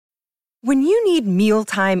When you need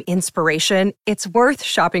mealtime inspiration, it's worth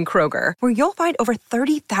shopping Kroger, where you'll find over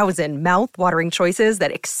 30,000 mouth-watering choices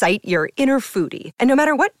that excite your inner foodie. And no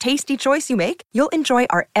matter what tasty choice you make, you'll enjoy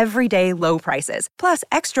our everyday low prices, plus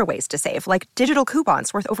extra ways to save, like digital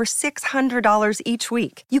coupons worth over $600 each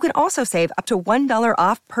week. You can also save up to $1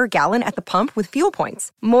 off per gallon at the pump with fuel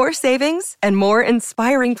points. More savings and more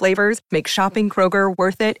inspiring flavors make shopping Kroger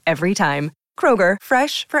worth it every time. Kroger,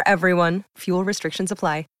 fresh for everyone. Fuel restrictions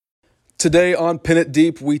apply. Today on Pin It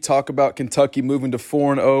Deep, we talk about Kentucky moving to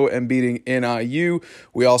 4-0 and beating NIU.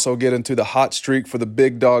 We also get into the hot streak for the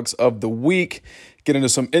big dogs of the week, get into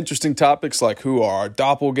some interesting topics like who are our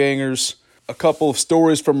doppelgangers, a couple of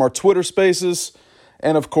stories from our Twitter spaces,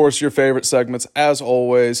 and of course your favorite segments as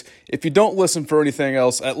always. If you don't listen for anything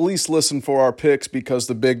else, at least listen for our picks because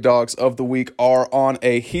the big dogs of the week are on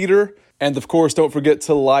a heater. And of course, don't forget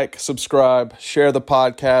to like, subscribe, share the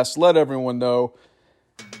podcast, let everyone know.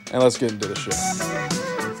 And let's get into the show.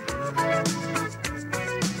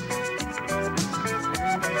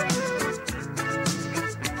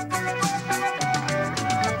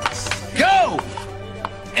 Go!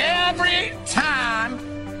 Every time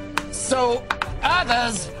so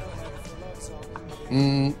others...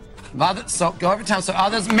 So go every time so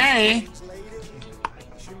others may...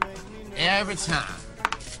 Every time.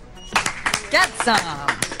 Get some!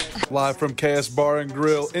 Live from KS Bar and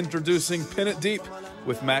Grill, introducing Pin It Deep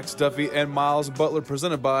with Max Duffy and Miles Butler,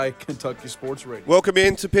 presented by Kentucky Sports Radio. Welcome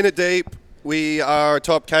in to Pin It Deep. We are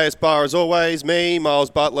atop KS Bar as always. Me, Miles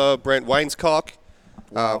Butler, Brent Wainscock.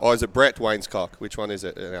 Or is it Brett Wainscock? Which one is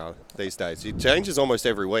it now these days? It changes almost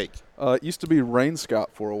every week. It used to be Rain Scott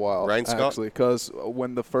for a while. Rain Scott? Actually, because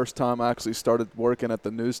when the first time I actually started working at the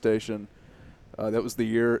news station, that was the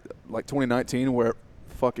year, like 2019, where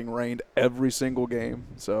fucking rained every single game.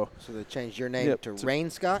 So they changed your name to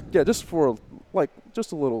Rain Scott? Yeah, just for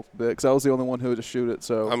just a little bit, because I was the only one who would shoot it.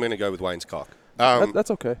 So I'm going to go with Wainscock.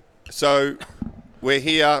 That's okay. So we're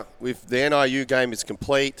here with the NIU game is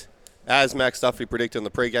complete. As Max Duffy predicted on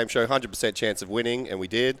the pregame show, 100% chance of winning, and we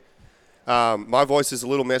did. My voice is a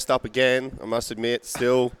little messed up again, I must admit.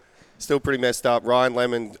 Still pretty messed up. Ryan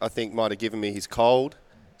Lemon, I think, might have given me his cold.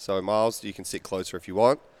 So, Miles, you can sit closer if you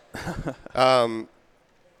want.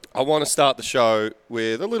 I want to start the show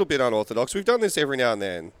with a little bit unorthodox. We've done this every now and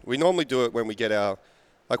then. We normally do it when we get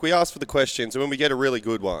we ask for the questions, and when we get a really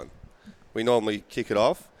good one, we normally kick it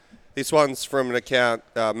off. This one's from an account,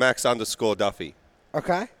 Max_Duffy.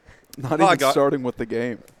 Okay. Not even starting with the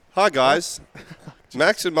game. Hi, guys.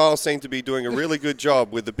 Max and Miles seem to be doing a really good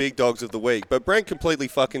job with the big dogs of the week, but Brent completely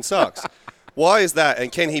fucking sucks. Why is that,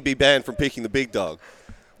 and can he be banned from picking the big dog?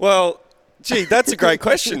 Well... Gee, that's a great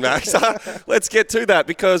question, Max. Let's get to that,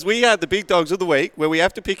 because we had the big dogs of the week where we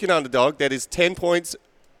have to pick an underdog that is 10 points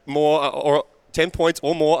more or 10 points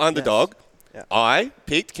or more underdog. Yes. Yeah. I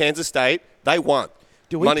picked Kansas State. They won.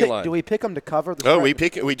 Do we pick them to cover the spread? No, we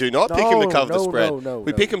do not pick them to cover the spread.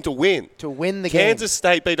 We pick them to win. To win the game. Kansas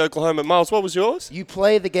State beat Oklahoma. Miles, what was yours? You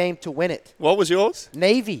play the game to win it. What was yours?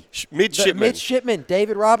 Navy. Midshipman,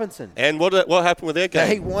 David Robinson. And what happened with their game?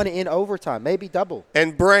 They won in overtime, maybe double.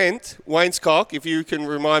 And Brent Wainscock, if you can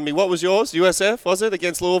remind me, what was yours? USF, was it,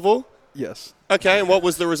 against Louisville? Yes. Okay, and what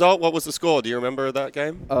was the result? What was the score? Do you remember that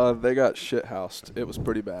game? They got shit-housed. It was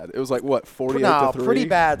pretty bad. It was like, 48-3? No, pretty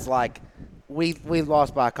bad's like... We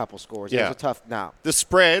lost by a couple scores. Yeah. It was a tough now. The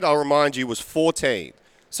spread, I'll remind you, was 14.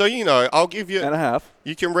 So, I'll give you... And a half.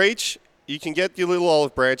 You can get your little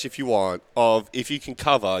olive branch if you want, if you can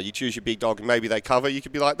cover, you choose your big dog and maybe they cover. You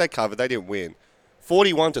could be like, they covered, they didn't win.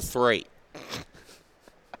 41-3.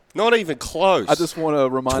 Not even close. I just want to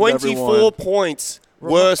remind 24 points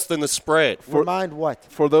worse than the spread. Remind what?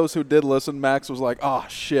 For those who did listen, Max was like, oh,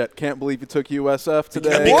 shit, can't believe you took USF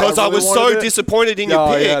today. Because I was so disappointed in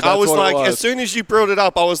your pick. I was like, as soon as you brought it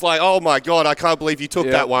up, I was like, oh, my God, I can't believe you took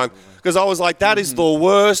that one. Because I was like, that is the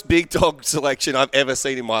worst big dog selection I've ever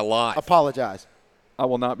seen in my life. Apologize. I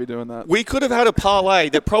will not be doing that. We could have had a parlay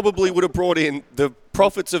that probably would have brought in the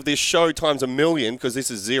profits of this show times a million, because this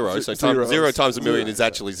is zero. So zero times a million is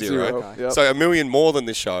actually zero. Yep. So a million more than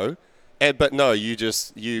this show. But no, you've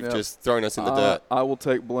just thrown us in the dirt. I will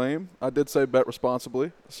take blame. I did say bet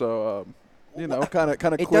responsibly, so kind of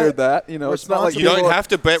cleared that. It's not like you don't have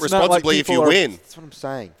to bet responsibly if you win. That's what I'm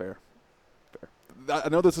saying. Fair. I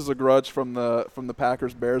know this is a grudge from the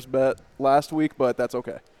Packers Bears bet last week, but that's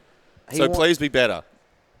okay. So please be better,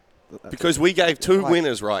 because we gave two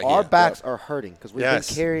winners right here. Our backs are hurting because we've been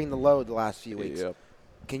carrying the load the last few weeks. Yep.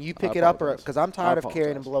 Can you pick it up, because I'm tired of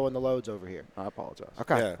carrying and blowing the loads over here? I apologize.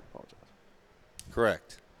 Okay. Yeah.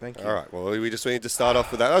 Correct. Thank you. All right. Well, we just need to start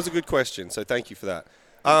off with that. That was a good question, so thank you for that.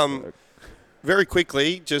 very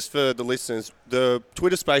quickly, just for the listeners, the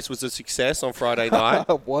Twitter space was a success on Friday night.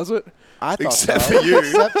 Was it? I thought Except so. for you.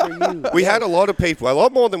 Except for you. We had a lot of people, a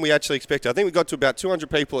lot more than we actually expected. I think we got to about 200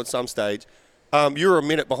 people at some stage. You were a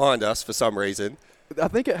minute behind us for some reason. I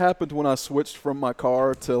think it happened when I switched from my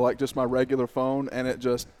car to like just my regular phone, and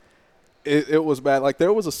it was bad. Like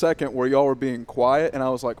there was a second where y'all were being quiet, and I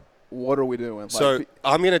was like, what are we doing? So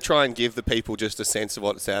I'm going to try and give the people just a sense of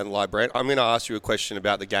what it sounded like, Brent. I'm going to ask you a question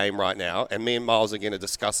about the game right now, and me and Miles are going to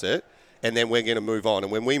discuss it, and then we're going to move on.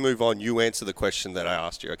 And when we move on, you answer the question that I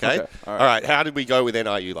asked you, okay? All right. How did we go with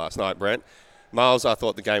NIU last night, Brent? Miles, I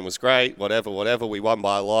thought the game was great, whatever. We won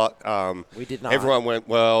by a lot. We did not. Everyone went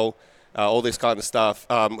well. All this kind of stuff.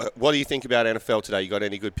 What do you think about NFL today? You got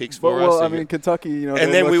any good picks for us? Well, I mean, Kentucky,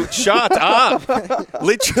 And then we shut up.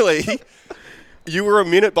 Literally, you were a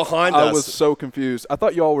minute behind us. I was so confused. I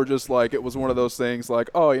thought y'all were just like, it was one of those things like,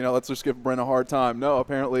 oh, let's just give Brent a hard time. No,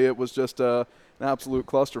 apparently it was just an absolute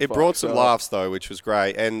clusterfuck. It brought some laughs, though, which was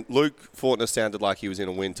great. And Luke Fortner sounded like he was in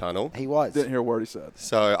a wind tunnel. He was. Didn't hear a word he said.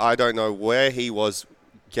 So I don't know where he was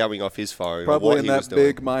going off his phone. Probably or what in he was that doing.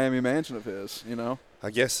 big Miami mansion of his, I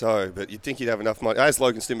guess so, but you'd think you'd have enough money. As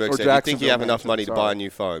Logan Stimberg said, you'd think you'd have enough money to buy a new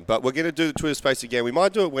phone. But we're going to do the Twitter space again. We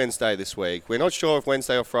might do it Wednesday this week. We're not sure if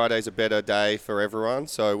Wednesday or Friday is a better day for everyone,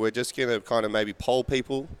 so we're just going to kind of maybe poll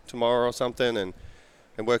people tomorrow or something and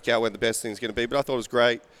work out where the best thing is going to be. But I thought it was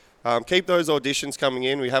great. Keep those auditions coming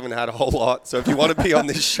in. We haven't had a whole lot, so if you want to be on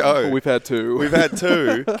this show. We've had two. We've had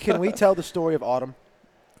two. Can we tell the story of Autumn?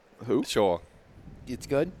 Who? Sure. It's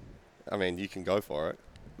good? I mean, you can go for it.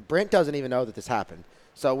 Brent doesn't even know that this happened.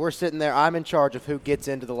 So we're sitting there. I'm in charge of who gets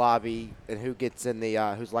into the lobby and who gets in the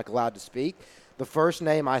who's like allowed to speak. The first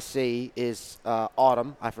name I see is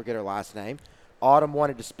Autumn. I forget her last name. Autumn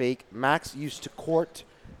wanted to speak. Max used to court,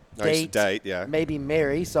 date, maybe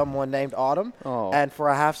marry someone named Autumn. Oh. And for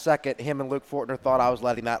a half second, him and Luke Fortner thought I was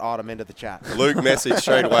letting that Autumn into the chat. Luke messaged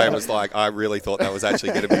straight away and was like, I really thought that was actually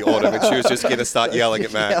going to be Autumn, and she was just going to start yelling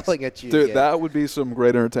at Max. Yelling at you. Dude, yeah. that would be some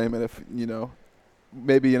great entertainment if,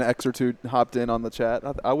 maybe an X or two hopped in on the chat.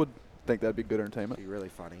 I would think that'd be good entertainment. It'd be really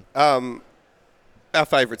funny. Our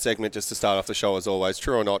favourite segment, just to start off the show, as always,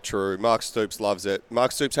 True or Not True. Mark Stoops loves it.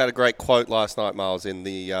 Mark Stoops had a great quote last night, Miles, in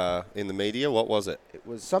the media. What was it? It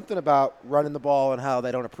was something about running the ball and how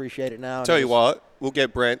they don't appreciate it now. Tell you what, we'll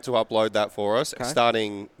get Brent to upload that for us,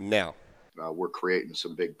 starting now. We're creating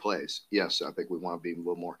some big plays. Yes, I think we want to be a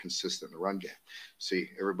little more consistent in the run game. See,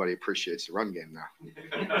 everybody appreciates the run game now.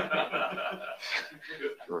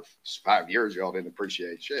 For 5 years, y'all didn't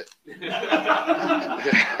appreciate shit.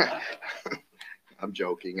 I'm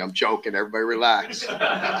joking. Everybody relax.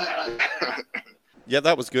 Yeah,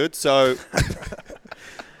 that was good. So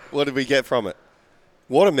what did we get from it?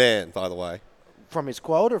 What a man, by the way. From his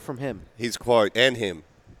quote or from him? His quote and him.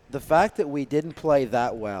 The fact that we didn't play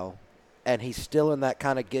that well and he's still in that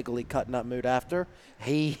kind of giggly, cutting up mood after,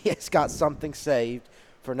 he has got something saved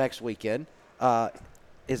for next weekend.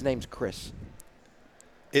 His name's Chris.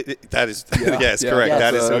 That is, yes, correct. Yes.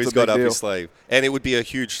 That is who That's he's a got big up deal. his sleeve. And it would be a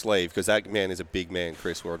huge sleeve because that man is a big man,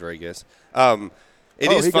 Chris Rodriguez. It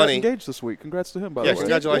is he funny. got engaged this week. Congrats to him, by the Yeah, way.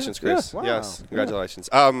 congratulations, Chris. Yeah. Wow. Yes, congratulations.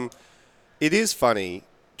 It is funny.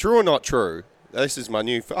 True or not true? This is my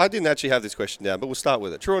new. I didn't actually have this question down, but we'll start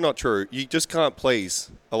with it. True or not true? You just can't please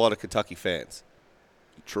a lot of Kentucky fans.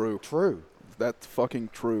 True. That's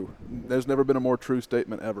fucking true. There's never been a more true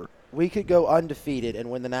statement ever. We could go undefeated and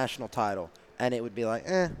win the national title, and it would be like,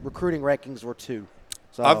 recruiting rankings were 2.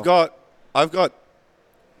 So I've got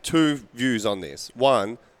two views on this.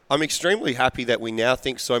 One, I'm extremely happy that we now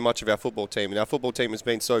think so much of our football team, and our football team has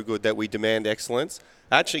been so good that we demand excellence.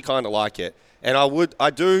 I actually kind of like it, and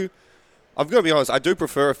I've got to be honest, I do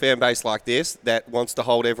prefer a fan base like this that wants to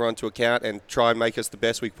hold everyone to account and try and make us the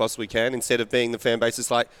best we possibly can, instead of being the fan base that's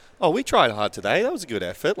like, oh, we tried hard today, that was a good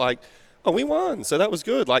effort, like, oh, we won, so that was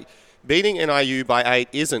good. Like, beating NIU by 8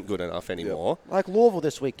 isn't good enough anymore. like Louisville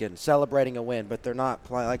this weekend, celebrating a win, but they're not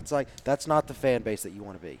playing. Like, it's like that's not the fan base that you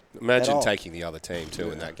want to be. Imagine at all. taking the other team,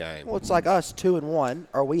 too, in that game. Well, it's like us, 2-1.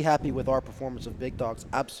 Are we happy with our performance of Big Dogs?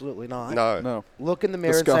 Absolutely not. No. Look in the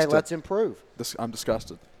mirror and say, Disgusted. let's improve. I'm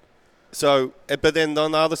disgusted. So, but then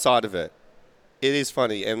on the other side of it, it is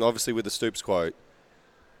funny, and obviously with the Stoops quote,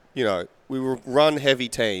 we were a run-heavy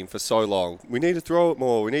team for so long. We need to throw it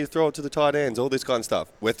more. We need to throw it to the tight ends, all this kind of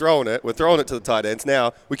stuff. We're throwing it to the tight ends.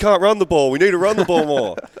 Now, we can't run the ball. We need to run the ball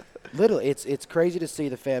more. Literally, it's crazy to see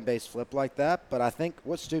the fan base flip like that, but I think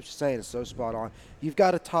what Stoops is saying is so spot on. You've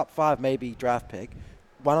got a top 5 maybe draft pick.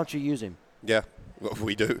 Why don't you use him? Yeah, well,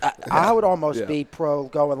 we do. I would almost be pro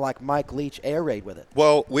going like Mike Leach air raid with it.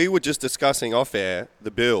 Well, we were just discussing off-air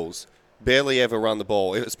the Bills. barely ever run the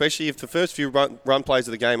ball, especially if the first few run plays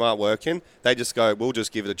of the game aren't working. They just go, we'll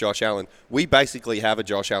just give it to Josh Allen. We basically have a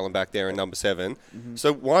Josh Allen back there in number 7. Mm-hmm.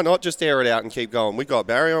 So why not just air it out and keep going? We got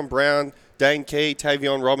Barryon Brown, Dane Key,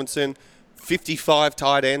 Tavion Robinson, 55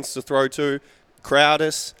 tight ends to throw to,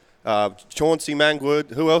 Crowdus, Chauncey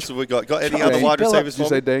Mangwood. Who else have we got? Got any other wide receivers? Did you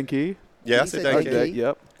say Dane Key? Yeah, I said Dane Key.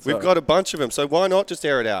 Yep. We've got a bunch of them, so why not just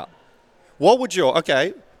air it out? What would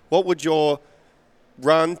your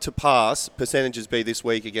run to pass percentages be this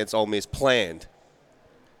week against Ole Miss planned?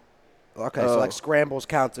 Okay, so like scrambles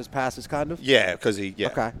counts as passes, kind of? Yeah, because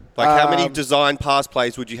Okay. Like how many design pass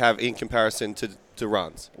plays would you have in comparison to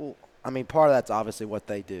runs? Well, I mean, part of that's obviously what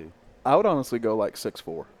they do. I would honestly go like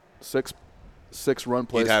 6-4. Six run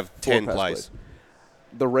plays. You'd have 10 plays.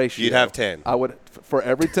 The ratio. You'd have 10. I would for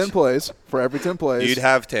every 10 plays. You'd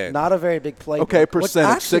have 10. Not a very big play. Okay,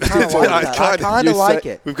 percentage. 62. I kind of like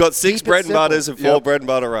it. We've got 6 bread and butters and 4 bread and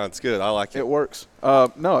butter runs. Good. I like it. It works.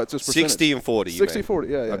 No, it's just percentage. 60 and 40. 60, 40.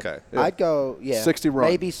 Yeah. Okay. Yeah. I'd go 60 run.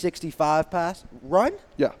 Maybe 65 pass. Run?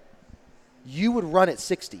 Yeah. You would run at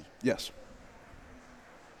 60. Yes.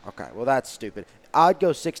 Okay. Well, that's stupid. I'd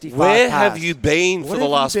go 65. Where pass. have you been for the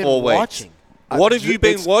last 4 weeks? Watching? What have you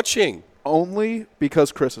been watching? Only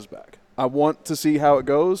because Chris is back. I want to see how it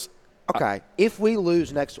goes. Okay. If we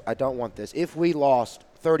lose next – I don't want this. If we lost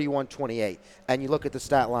 31-28 and you look at the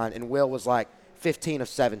stat line and Will was like 15 of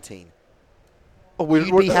 17,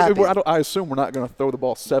 you'd be happy. I assume we're not going to throw the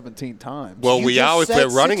ball 17 times. Well, we are if we're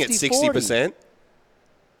running at 60%.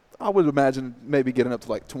 I would imagine maybe getting up to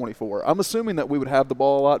like 24. I'm assuming that we would have the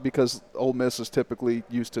ball a lot because Ole Miss is typically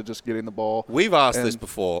used to just getting the ball. We've asked this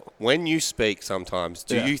before. When you speak sometimes,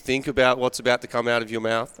 do you think about what's about to come out of your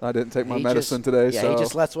mouth? I didn't take my medicine today. Yeah, he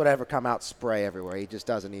just lets whatever come out spray everywhere. He just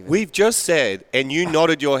doesn't even. We've just said, and you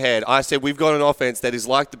nodded your head, I said we've got an offense that is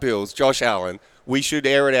like the Bills, Josh Allen. We should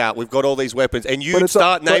air it out. We've got all these weapons. And you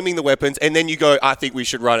start naming the weapons, and then you go, I think we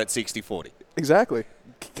should run at 60-40. Exactly.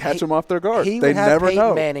 Catch them off their guard. He they would have never Peyton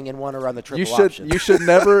know. Manning and want to run the triple option. You should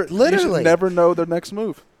never literally you should never know their next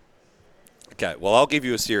move. Okay, well, I'll give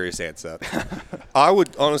you a serious answer. I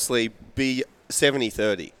would honestly be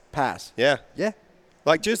 70-30. Pass. Yeah. Yeah.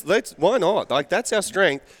 Like, why not? Like, that's our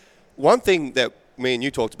strength. One thing that me and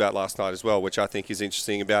you talked about last night as well, which I think is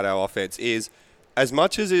interesting about our offense, is as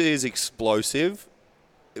much as it is explosive,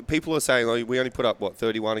 people are saying, oh, we only put up,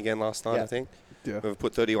 31 again last night, I think? Yeah. We've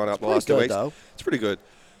put 31 up the last 2 weeks. Though. It's pretty good.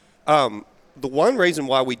 The one reason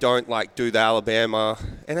why we don't do the Alabama,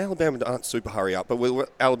 and Alabama aren't super hurry up, but with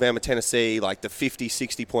Alabama, Tennessee, like the 50,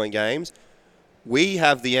 60-point games, we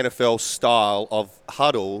have the NFL style of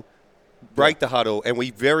huddle, break the huddle, and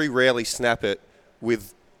we very rarely snap it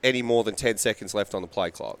with any more than 10 seconds left on the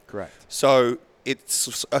play clock. Correct. So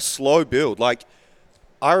it's a slow build. Like,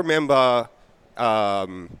 I remember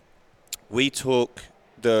we took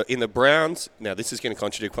in the Browns, now this is going to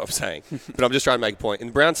contradict what I'm saying, but I'm just trying to make a point. In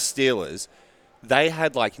the Browns-Steelers, they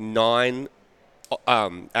had 9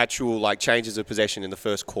 actual changes of possession in the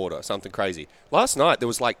first quarter, something crazy. Last night, there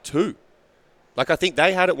was 2. I think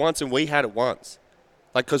they had it once and we had it once.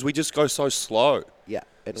 Because we just go so slow. Yeah.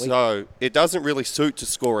 So it doesn't really suit to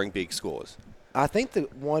scoring big scores. I think the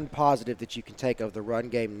one positive that you can take of the run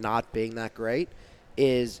game not being that great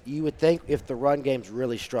is you would think if the run game's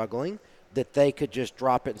really struggling, that they could just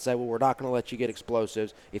drop it and say, well, we're not going to let you get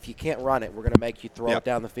explosives. If you can't run it, we're going to make you throw it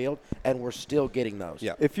down the field, and we're still getting those.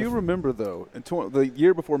 Yeah. If you remember, though, the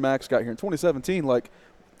year before Max got here, in 2017,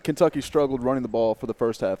 Kentucky struggled running the ball for the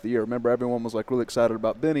first half of the year. Remember, everyone was really excited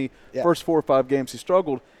about Benny. Yeah. First 4 or 5 games he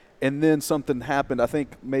struggled, and then something happened. I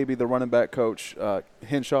think maybe the running back coach,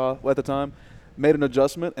 Henshaw at the time, made an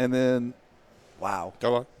adjustment, and then wow.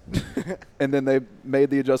 Go on. And then they made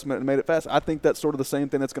the adjustment and made it fast. I think that's sort of the same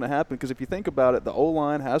thing that's going to happen because if you think about it, the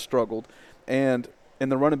O-line has struggled, and in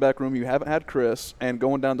the running back room you haven't had Chris, and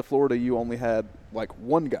going down to Florida you only had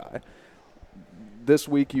one guy. This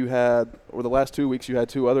week you had, or the last 2 weeks you had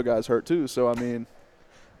 2 other guys hurt too. So, I mean.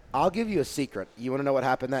 I'll give you a secret. You want to know what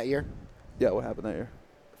happened that year? Yeah, what happened that year?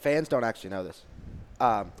 Fans don't actually know this.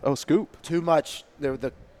 Scoop. Too much.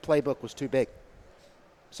 The playbook was too big.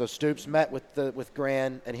 So Stoops met with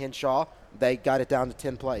Gran and Henshaw. They got it down to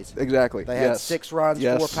 10 plays. Exactly. They had 6 runs,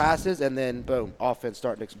 4 passes, and then, boom, offense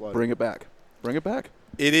starting to explode. Bring it back.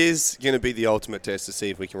 It is going to be the ultimate test to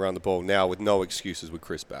see if we can run the ball now with no excuses with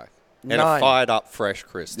Chris back. And None. a fired-up, fresh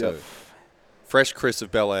Chris, too. Fresh Chris of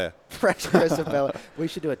Bel Air. Fresh Chris of Bel Air. We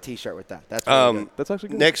should do a T-shirt with that. That's really good. That's actually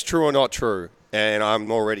good. Next, true or not true, and I'm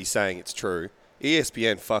already saying it's true,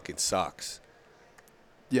 ESPN fucking sucks.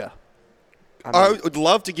 Yeah. I would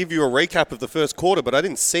love to give you a recap of the first quarter, but I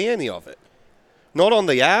didn't see any of it. Not on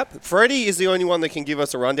the app. Freddie is the only one that can give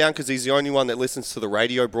us a rundown because he's the only one that listens to the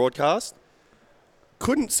radio broadcast.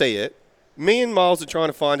 Couldn't see it. Me and Miles are trying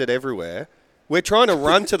to find it everywhere. We're trying to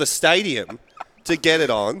run to the stadium to get it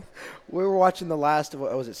on. We were watching the last of,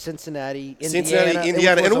 what was it, Cincinnati,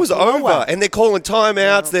 Indiana, and it was over. And they're calling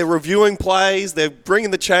timeouts. They're reviewing plays. They're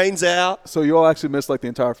bringing the chains out. So you all actually missed like the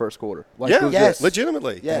entire first quarter. Like, Yeah, Yes.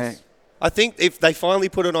 legitimately. Yes. Dang. I think if they finally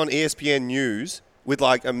put it on ESPN News with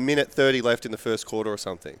like a minute 30 left in the first quarter or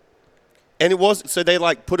something. And it was, so they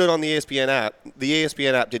like put it on the ESPN app. The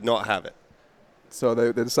ESPN app did not have it. So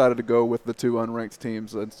they decided to go with the two unranked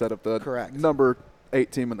teams instead of the Correct. number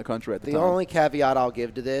 8 team in the country at the The time. only caveat I'll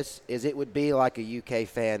give to this is it would be like a UK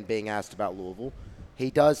fan being asked about Louisville.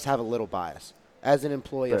 He does have a little bias as an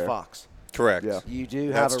employee of Fair. Fox. Correct. Yeah. You do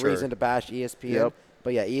That's have a true. reason to bash ESPN. Yep.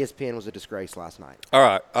 But, yeah, ESPN was a disgrace last night. All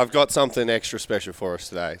right, I've got something extra special for us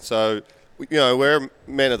today. So, we're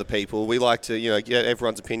men of the people. We like to, get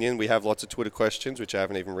everyone's opinion. We have lots of Twitter questions, which I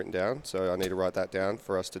haven't even written down, so I need to write that down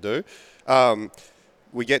for us to do.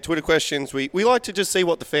 We get Twitter questions. We like to just see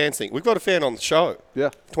what the fans think. We've got a fan on the show. Yeah.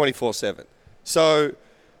 24/7. So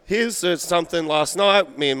here's something last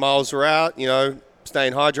night. Me and Miles were out,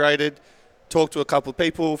 staying hydrated, talked to a couple of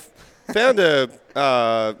people, found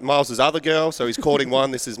Miles' other girl. So he's courting one.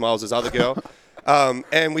 This is Miles' other girl.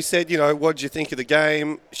 And we said, what did you think of the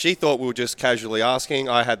game? She thought we were just casually asking.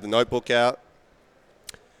 I had the notebook out.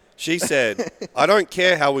 She said, I don't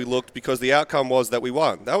care how we looked because the outcome was that we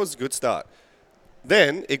won. That was a good start.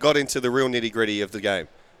 Then it got into the real nitty-gritty of the game.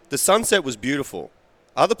 The sunset was beautiful.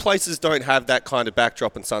 Other places don't have that kind of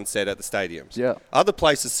backdrop and sunset at the stadiums. Yeah. Other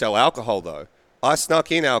places sell alcohol, though. I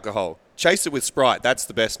snuck in alcohol. Chase it with Sprite. That's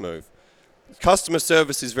the best move. Customer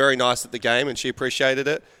service is very nice at the game, and she appreciated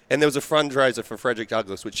it. And there was a fundraiser for Frederick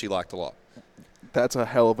Douglass, which she liked a lot. That's a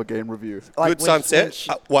hell of a game review. Like Good sunset.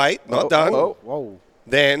 Wait, not done. Whoa.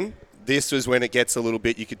 Then, this was when it gets a little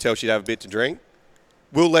bit, you could tell she'd have a bit to drink.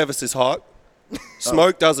 Will Levis is hot.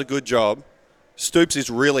 Smoke does a good job. Stoops is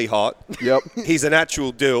really hot. Yep. He's an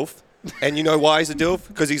actual DILF. And you know why he's a DILF?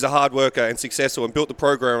 Because he's a hard worker and successful and built the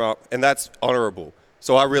program up, and that's honourable.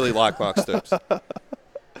 So I really like Mark Stoops.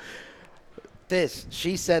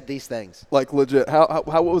 She said these things. Like legit.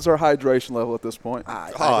 What was our hydration level at this point?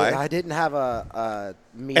 I didn't have a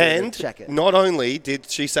meter And to check it. not only did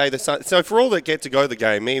she say the sun. So for all that get to go the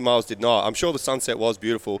game, me and Miles did not. I'm sure the sunset was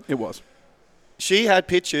beautiful. It was. She had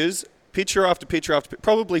picture after picture after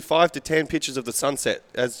probably 5 to 10 pictures of the sunset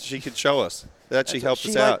as she could show us. That she helped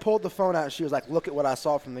us She out. pulled the phone out and she was like, look at what I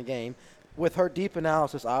saw from the game. With her deep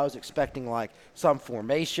analysis, I was expecting like some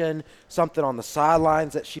formation, something on the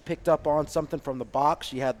sidelines that she picked up on, something from the box.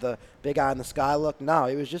 She had the big eye in the sky look. No,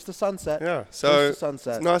 it was just a sunset. Yeah, Just so a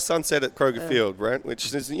sunset. it's a nice sunset at Kroger Field, Brent,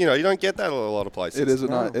 which is, you don't get that at a lot of places. It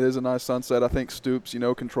is a nice sunset. I think Stoops,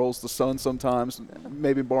 controls the sun sometimes.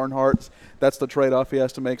 Maybe Barnhart's. That's the trade-off he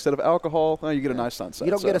has to make. Instead of alcohol, you get a nice sunset.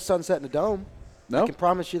 You don't get a sunset in the dome. No? I can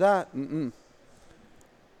promise you that. Mm-mm.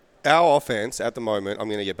 Our offense at the moment, I'm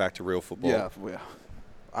going to get back to real football. Yeah.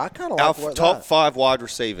 I kind of Our like top 5 wide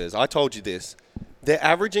receivers, I told you this, they're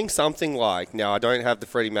averaging something like, now I don't have the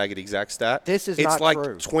Freddie Maggett exact stat. This is it's not like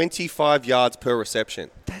true. 25 yards per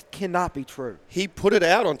reception. That cannot be true. He put it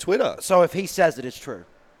out on Twitter. So if he says it, it's true.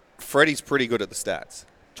 Freddie's pretty good at the stats.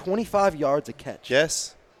 25 yards a catch.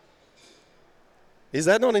 Yes. Is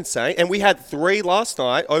that not insane? And we had 3 last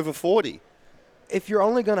night over 40. If you're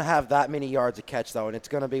only going to have that many yards a catch, though, and it's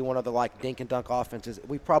going to be one of the dink and dunk offenses,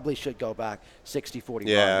 we probably should go back 60-40.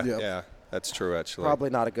 Yeah, Yep. yeah, that's true actually. Probably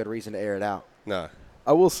not a good reason to air it out. No.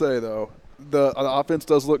 I will say, though, the offense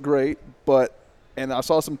does look great, and I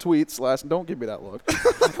saw some tweets don't give me that look.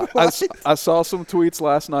 I saw some tweets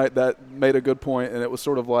last night that made a good point, and it was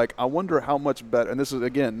sort of like, I wonder how much better, and this is,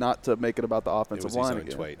 again, not to make it about the offensive line It was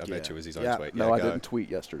his own again. tweet. I bet you it was his own Yeah. tweet. No, Yeah, I go. didn't tweet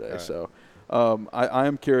yesterday, Right. so I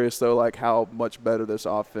am curious, though, how much better this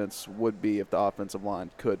offense would be if the offensive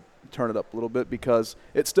line could turn it up a little bit, because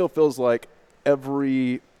it still feels like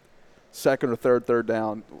every second or third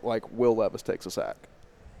down, Will Levis takes a sack.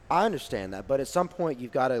 I understand that, but at some point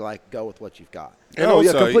you've got to go with what you've got. And Oh, yeah,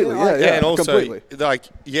 also, completely. Yeah, and also,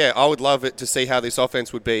 completely. I would love it to see how this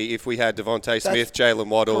offense would be if we had Devontae Smith, Jalen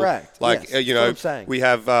Waddle. Correct. Yes, that's what I'm saying. We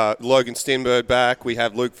have Logan Stinberg back. We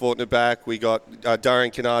have Luke Fortner back. We got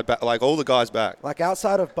Darian Kennard back. All the guys back.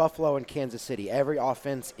 Outside of Buffalo and Kansas City, every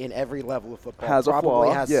offense in every level of football Has a probably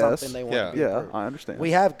flaw, has yes. something they want to Yeah, improve. I understand.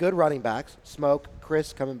 We have good running backs. Smoke,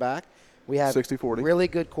 Chris coming back. We have 60-40. really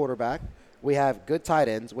good quarterback. We have good tight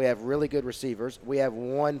ends. We have really good receivers. We have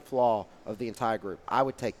one flaw of the entire group. I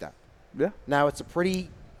would take that. Yeah. Now, it's a pretty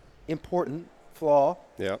important flaw,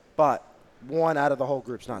 Yeah. but one out of the whole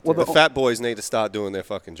group's not The terrible. fat boys need to start doing their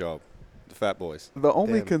fucking job. The fat boys. The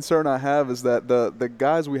only Damn. concern I have is that the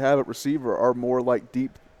guys we have at receiver are more like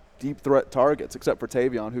deep threat targets, except for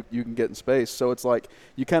Tavion, who you can get in space. So it's like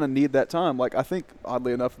you kind of need that time. Like I think,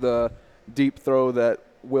 oddly enough, the deep throw that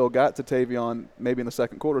Will got to Tavion maybe in the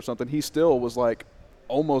second quarter or something, he still was like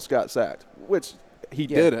almost got sacked, which he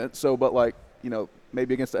didn't. So, but like,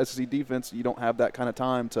 maybe against the SEC defense, you don't have that kind of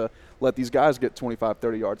time to let these guys get 25,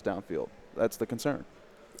 30 yards downfield. That's the concern.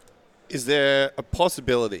 Is there a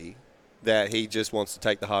possibility that he just wants to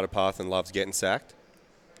take the harder path and loves getting sacked?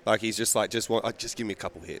 Like he's just like, just give me a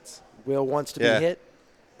couple hits. Will wants to be hit.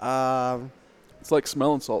 It's like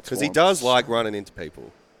smelling salts. Because he does like running into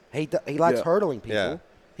people. He likes hurdling people. Yeah.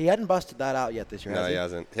 He hadn't busted that out yet this year. No, has he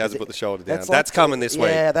hasn't. He hasn't put the shoulder down. That's That's coming this week.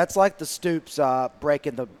 Yeah, that's like the Stoops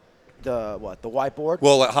breaking the whiteboard.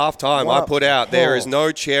 Well, at halftime, I put out there is Oh.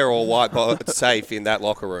 no chair or whiteboard safe in that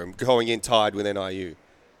locker room going in tied with NIU,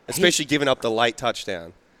 especially giving up the late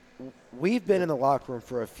touchdown. We've been in the locker room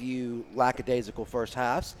for a few lackadaisical first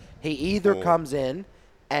halves. He either comes in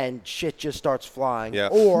and shit just starts flying,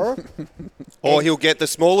 or he'll get the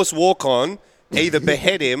smallest walk-on, either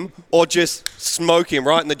behead him or just smoke him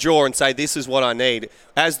right in the jaw and say, this is what I need.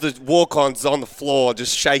 As the walk-on's on the floor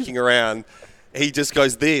just shaking around, he just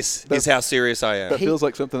goes, this is how serious I am. That feels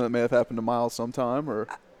like something that may have happened to Miles sometime, or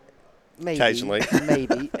maybe, occasionally.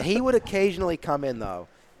 maybe. He would occasionally come in, though,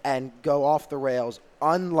 and go off the rails,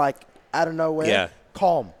 out of nowhere,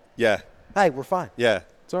 calm. Yeah. Hey, we're fine. Yeah.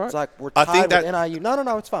 it's all right. It's like we're I tied think with NIU.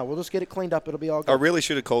 No, it's fine. We'll just get it cleaned up. It'll be all good. I really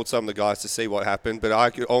should have called some of the guys to see what happened, but I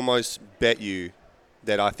could almost bet you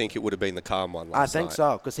that I think it would have been the calm one last I think night.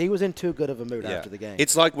 so, because he was in too good of a mood after the game.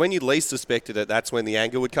 It's like when you least suspected it, that's when the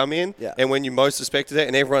anger would come in. Yeah. And when you most suspected it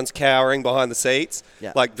and everyone's cowering behind the seats,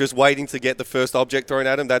 like just waiting to get the first object thrown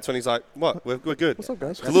at him, that's when he's like, what? We're good. What's up,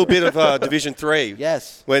 guys? It's a little bit of Division 3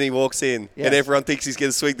 Yes. when he walks in and everyone thinks he's going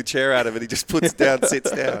to swing the chair at him and he just puts it down, sits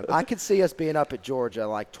down. I could see us being up at Georgia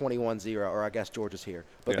like 21-0, or I guess Georgia's here,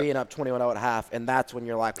 but being up 21-0 at half, and that's when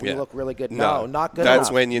you're like, we look really good. No, not good That's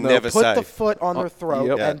enough. when you never Put say. the foot on their throat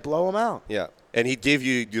and blow them out. Yeah. And he'd give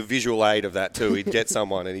you the visual aid of that too. He'd get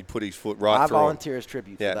someone and he'd put his foot right I through him. volunteer as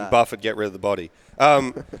tribute for Yeah, that. and Buff would get rid of the body.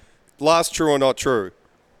 Last true or not true.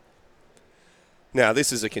 Now,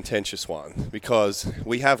 this is a contentious one because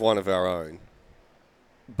we have one of our own.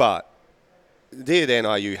 But did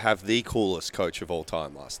NIU have the coolest coach of all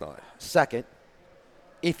time last night? Second,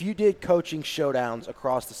 if you did coaching showdowns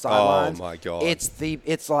across the sidelines, my God.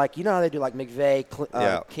 it's like, you know how they do like McVay,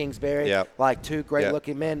 Kingsbury, like two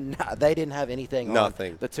great-looking men? Nah, they didn't have anything on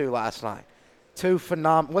the two last night. Two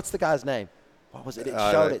phenomenal. What's the guy's name? What was it? It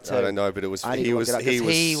showed it to. I don't know, but it was he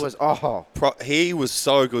was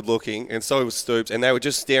so good looking, and so was Stoops, and they were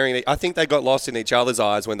just staring. I think they got lost in each other's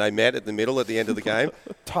eyes when they met at the middle at the end of the game.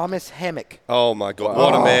 Thomas Hammock. Oh my God!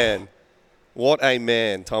 What a man! What a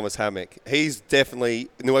man, Thomas Hammock. He's definitely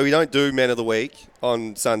 – we don't do Men of the Week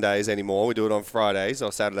on Sundays anymore. We do it on Fridays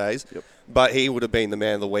or Saturdays. Yep. But he would have been the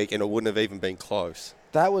Man of the Week, and it wouldn't have even been close.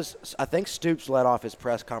 That was – I think Stoops led off his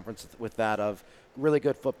press conference with that of really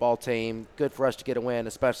good football team, good for us to get a win,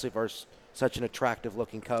 especially versus such an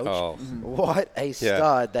attractive-looking coach. Oh. What a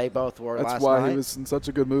stud they both were last night. That's why he was in such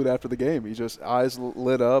a good mood after the game. He just eyes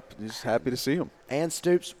lit up. He's just happy to see him. And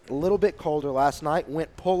Stoops, a little bit colder last night,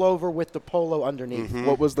 went pullover with the polo underneath. Mm-hmm.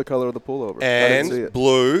 What was the color of the pullover? I didn't see And it.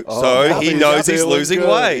 blue, Oh, so he knows he's feeling losing good.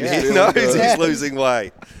 weight. Yeah. He Feeling knows good. he's losing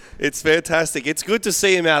weight. It's fantastic. It's good to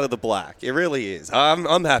see him out of the black. It really is.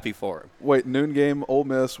 I'm happy for him. Wait, noon game, Ole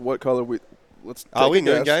Miss. What color we? Let's. Are take we a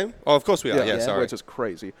noon guess. game? Oh, of course we are. Yeah, sorry. Which is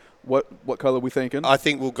crazy. What color we thinking? I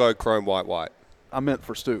think we'll go chrome white. I meant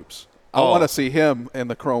for Stoops. I Oh. want to see him in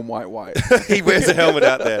the chrome white. He wears a helmet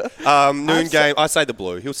out there. Noon game, I say the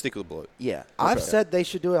blue. He'll stick with the blue. Yeah. I've said they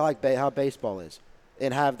should do it like how baseball is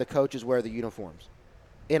and have the coaches wear the uniforms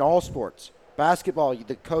in all sports. Basketball,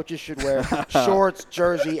 the coaches should wear shorts,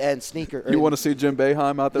 jersey, and sneaker. You want to see Jim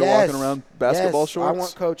Boeheim out there walking around basketball shorts? I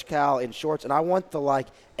want Coach Cal in shorts, and I want the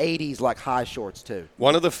 80s high shorts too.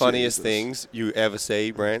 One of the funniest things you ever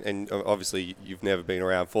see, Brent, and obviously you've never been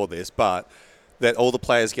around for this, but that all the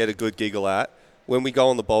players get a good giggle at when we go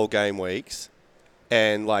on the bowl game weeks,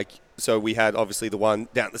 and so we had obviously the one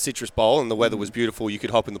down at the Citrus Bowl, and the weather was beautiful. You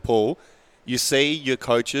could hop in the pool. You see your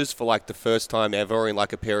coaches for the first time ever in a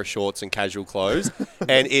pair of shorts and casual clothes,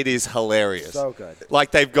 and it is hilarious. So good.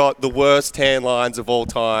 They've got the worst tan lines of all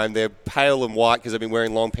time. They're pale and white because they've been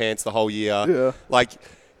wearing long pants the whole year. Yeah.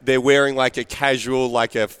 they're wearing like a casual,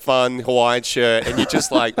 like a fun Hawaiian shirt, and you're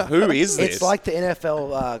just like, who is this? It's like the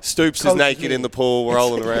NFL. Stoops is naked in the pool,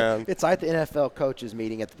 rolling around. It's like the NFL coaches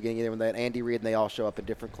meeting at the beginning when they had Andy Reid and they all show up in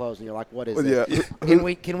different clothes, and you're like, what is it?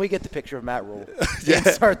 Yeah. Can we get the picture of Matt Rule? Yeah.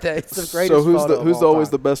 Insert that. It's the greatest So who's photo always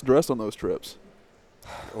time. the best dressed on those trips?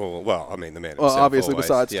 Well, I mean, the man Well, himself obviously always.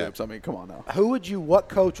 besides Yeah. Stoops. I mean, come on now. What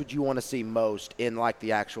coach would you want to see most in like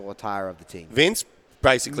the actual attire of the team? Vince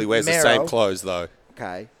basically wears the same clothes, though.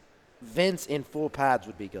 Okay. Vince in full pads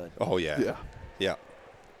would be good. Oh, yeah. Yeah.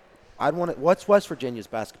 I'd want it. What's West Virginia's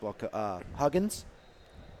basketball? Huggins?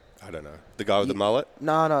 I don't know. The guy with the mullet?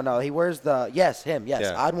 No. He wears him. Yes.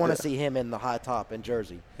 Yeah. I'd want to see him in the high top in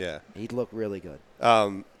jersey. Yeah. He'd look really good.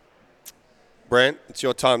 Brent, it's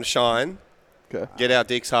your time to shine. Okay. Get our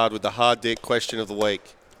dicks hard with the hard dick question of the week.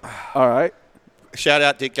 All right. Shout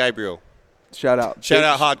out Dick Gabriel. Shout out. Shout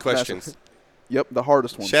out hard questions. Yep, the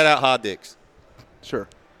hardest one. Shout out hard dicks. Sure.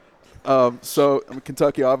 So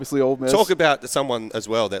Kentucky, obviously, Ole Miss. Talk about someone as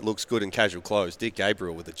well that looks good in casual clothes. Dick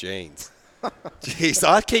Gabriel with the jeans. Jeez,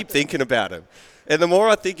 I keep thinking about him. And the more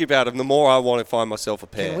I think about him, the more I want to find myself a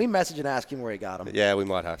pair. Can we message and ask him where he got them? Yeah, we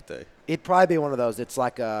might have to. It'd probably be one of those. It's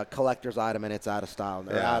like a collector's item and it's out of style.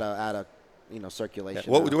 They're out of circulation.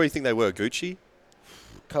 Yeah. What do you think they were? Gucci?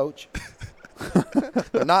 Coach.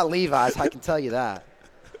 They're not Levi's, I can tell you that.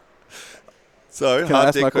 So, Can I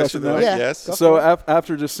ask my question now? Yeah. Yes. So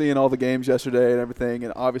after just seeing all the games yesterday and everything,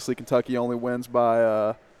 and obviously Kentucky only wins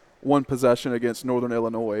by one possession against Northern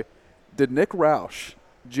Illinois, did Nick Roush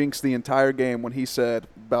jinx the entire game when he said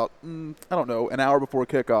about, an hour before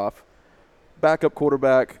kickoff, backup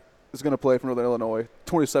quarterback is going to play for Northern Illinois,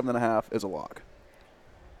 27.5 is a lock?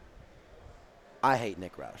 I hate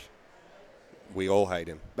Nick Roush. We all hate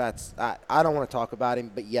him. I don't want to talk about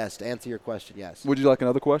him, but yes, to answer your question, yes. Would you like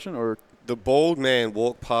another question? Or The bald man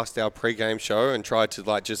walked past our pregame show and tried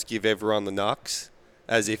to just give everyone the knucks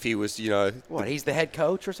as if he was, What, he's the head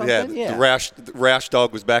coach or yeah, something? the Roush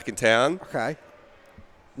dog was back in town. Okay.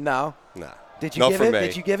 No. Nah. Did you Not give from it? me.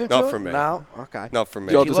 Did you give him Not to from him? me. No? Okay. Not from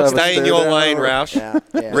me. Y'all just have a Stay in stare your down lane, or- Roush.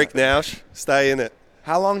 Yeah. Rick Naush, stay in it.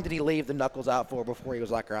 How long did he leave the knuckles out for before he was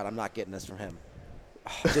like, all right, I'm not getting this from him?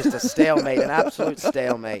 Just a stalemate, an absolute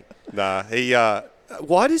stalemate. Nah, he.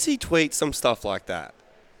 Why does he tweet some stuff like that?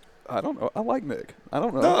 I don't know. I like Nick. I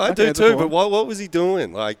don't know. No, I can do answer too. for But him. what was he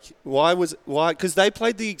doing? Why? Because they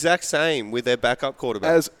played the exact same with their backup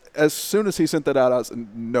quarterback. As soon as he sent that out, I was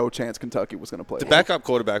no chance Kentucky was going to play. The backup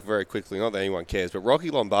quarterback, very quickly, not that anyone cares, but Rocky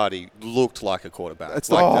Lombardi looked like a quarterback. It's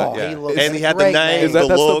like like- that, he yeah. looks And he had the great, name, man. Is that- the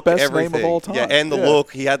that's the look, best name of everything. all time. Yeah, and the Yeah.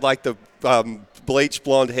 look. He had like the bleached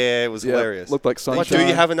blonde hair. It was Yeah, hilarious. looked like Do sunshine.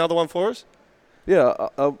 you have another one for us? Yeah,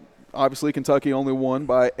 obviously Kentucky only won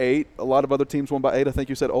by 8. A lot of other teams won by 8. I think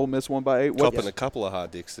you said Ole Miss won by 8. Copping a couple of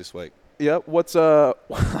hard dicks this week. Yeah, what's your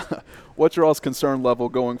all's concern level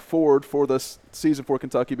going forward for this season for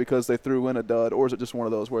Kentucky because they threw in a dud, or is it just one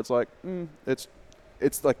of those where it's like it's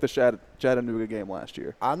like the Chattanooga game last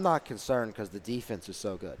year? I'm not concerned because the defense is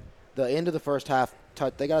so good. The end of the first half,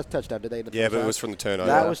 they got a touchdown, did they? In the Yeah, first but it half? was from the turnover.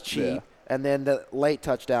 That was cheap. Yeah. And then the late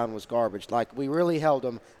touchdown was garbage. Like, we really held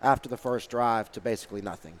them after the first drive to basically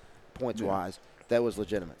nothing, points-wise. That was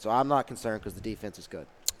legitimate. So I'm not concerned because the defense is good.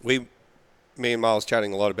 Me and Miles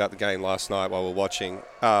chatting a lot about the game last night while we were watching.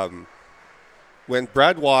 When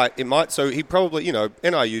Brad White, he probably,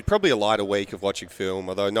 NIU, probably a lighter week of watching film,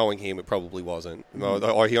 although knowing him, it probably wasn't.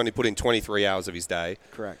 Or he only put in 23 hours of his day.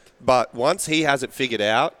 Correct. But once he has it figured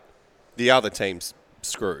out, the other team's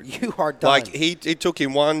screwed. You are done. Like, it took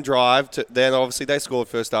him one drive then obviously they scored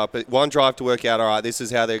first up, but one drive to work out, all right, this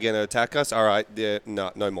is how they're going to attack us. All right,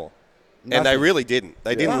 no more. Nothing. And they really didn't.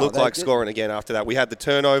 They didn't No, look they like didn't. scoring again after that. We had the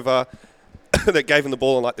turnover that gave him the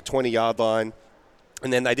ball on like the 20-yard line,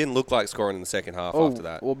 and then they didn't look like scoring in the second half after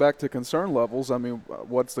that. Well, back to concern levels. I mean,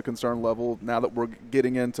 what's the concern level now that we're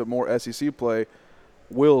getting into more SEC play?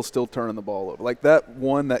 Will's still turning the ball over. Like that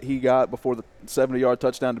one that he got before the 70-yard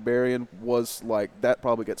touchdown to Berrien was like that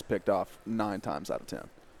probably gets picked off 9 times out of 10.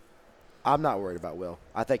 I'm not worried about Will.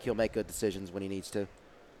 I think he'll make good decisions when he needs to.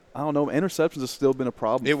 I don't know. Interceptions has still been a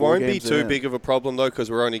problem. It 4 won't be games too in. big of a problem, though,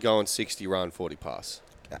 because we're only going 60 run, 40 pass.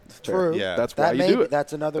 True. Yeah. That's why you do it.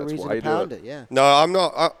 That's another That's reason why to you do pound it. it. Yeah. No, I'm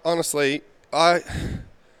not. Honestly, I'm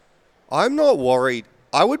not worried.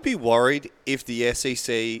 I would be worried if the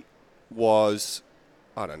SEC was,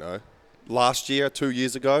 I don't know, last year, 2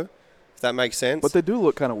 years ago, if that makes sense. But they do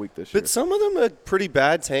look kind of weak this year. But some of them are pretty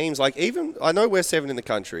bad teams. Like even I know we're 7 in the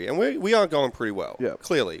country, and we are going pretty well. Yeah.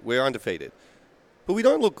 Clearly, we're undefeated. But we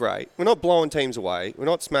don't look great. We're not blowing teams away. We're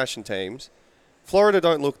not smashing teams. Florida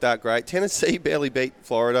don't look that great. Tennessee barely beat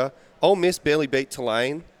Florida. Ole Miss barely beat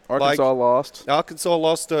Tulane. Arkansas lost. Arkansas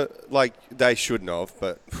lost, they shouldn't have,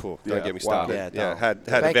 but don't get me started. Yeah, no. Had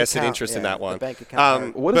a vested interest in that one. The bank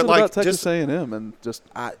account What is it about Texas A&M and just?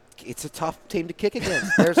 It's a tough team to kick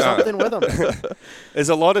against. There's something with them. There's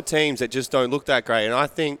a lot of teams that just don't look that great, and I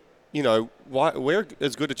think we're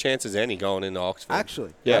as good a chance as any going into Oxford.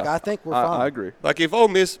 Actually, yeah, I think we're fine. I agree. Like if Ole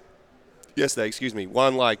Miss yesterday,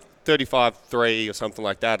 won like 35-3 or something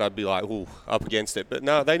like that, I'd be like, ooh, up against it. But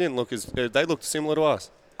no, they didn't look they looked similar to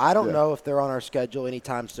us. I don't know if they're on our schedule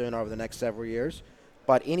anytime soon over the next several years,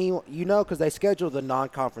 but because they schedule the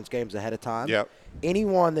non-conference games ahead of time. Yep.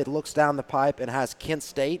 Anyone that looks down the pipe and has Kent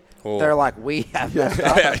State, they're like, we have messed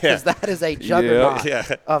up, Yeah. because that is a juggernaut Yeah.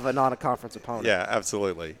 of a non-conference opponent. Yeah,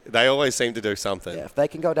 absolutely. They always seem to do something. Yeah, if they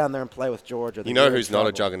can go down there and play with Georgia. You know who's not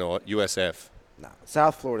a juggernaut? USF. No,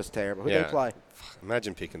 South Florida's terrible. Who do they play?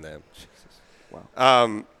 Imagine picking them.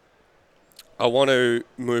 Wow. I want to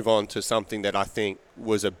move on to something that I think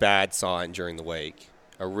was a bad sign during the week,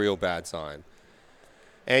 a real bad sign.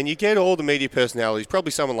 And you get all the media personalities,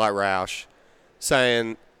 probably someone like Roush,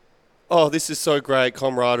 saying, oh, this is so great,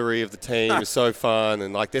 camaraderie of the team is so fun,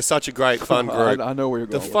 and like they're such a great fun group. I know where you're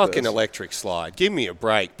going The with fucking this. electric slide. Give me a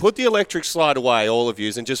break. Put the electric slide away, all of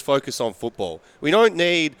yous, and just focus on football. We don't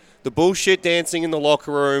need the bullshit dancing in the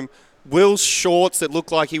locker room, Will's shorts that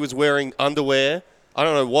look like he was wearing underwear. I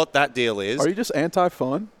don't know what that deal is. Are you just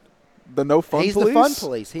anti-fun? The no fun He's police? the fun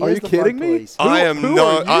police. Are you kidding me? I Who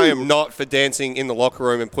are I you? am not for dancing in the locker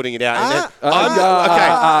room and putting it out.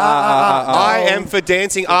 I am for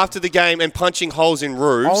dancing after the game and punching holes in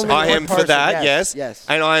roofs. Only I am one for person, that, yes.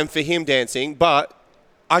 And I am for him dancing. But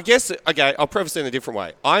I guess, I'll preface it in a different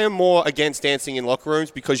way. I am more against dancing in locker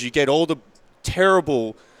rooms because you get all the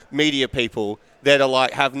terrible media people that are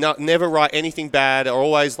like, never write anything bad, or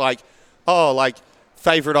always like,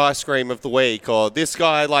 favorite ice cream of the week, or this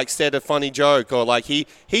guy like said a funny joke, or like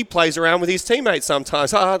he plays around with his teammates sometimes.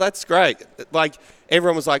 That's great. Like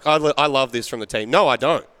everyone was like, I love this from the team. No, I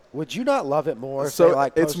don't. Would you not love it more if So they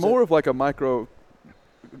like it's posted- more of like a micro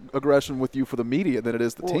aggression with you for the media than it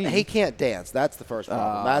is the team. He can't dance. That's the first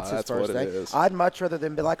problem. That's his that's first what it thing. is. I'd much rather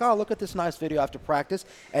than be like, oh, look at this nice video after practice,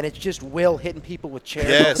 and it's just Will hitting people with chairs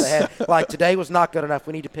Yes. over the head. Like, today was not good enough.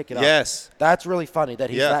 We need to pick it up. Yes. That's really funny that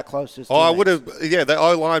he's that close to his I teammates. would have, the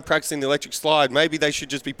O-line practicing the electric slide. Maybe they should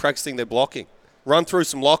just be practicing their blocking. Run through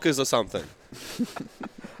some lockers or something.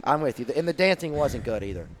 I'm with you. And the dancing wasn't good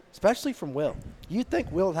either, especially from Will. You'd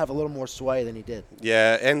think Will would have a little more sway than he did.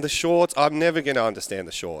 Yeah, and the shorts, I'm never going to understand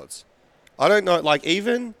the shorts. I don't know,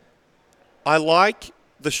 I like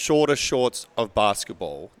the shorter shorts of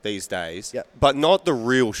basketball these days, but not the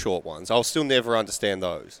real short ones. I'll still never understand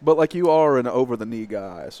those. But like you are an over-the-knee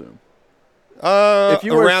guy, I assume. If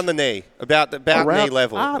you around the knee, about knee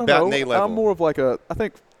level. I don't about know. knee level. I'm more of like I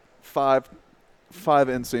think five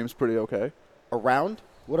inseams pretty okay. Around?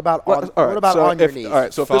 What about Well, on, all right, what about so on your if, knees? All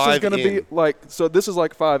right, so if this is 5 going to be in. like, so this is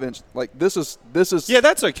like 5 inch, like this is. Yeah,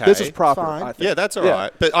 that's okay. This is proper. Fine. I think. Yeah, that's all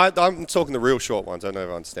right. But I'm talking the real short ones. I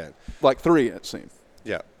never understand. Like 3 inch seam.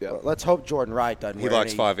 Yeah. Yeah. Well, let's hope Jordan Wright doesn't He wear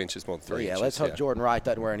likes any, 5 inches more than 3 inches. Yeah, let's hope Jordan Wright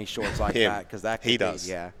doesn't wear any shorts like Him. that, because that could He be, does.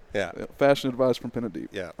 Yeah. Yeah. Fashion advice from Pin It Deep.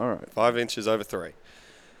 Yeah. All right. 5 inches over 3.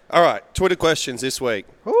 All right. Twitter questions this week.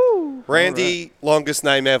 Woo. Randy, longest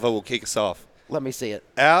name ever, will kick us off. Let me see it.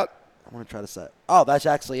 Out. I'm going to try to say it. Oh, that's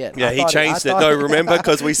actually it. Yeah, I he thought changed it. I No, thought- remember?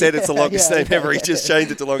 Because we said it's the longest Yeah, name yeah, ever. He yeah. just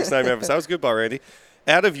changed it to longest name ever. So that was good by Randy.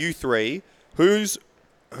 Out of you three, who's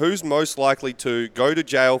most likely to go to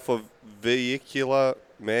jail for vehicular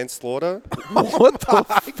manslaughter, What the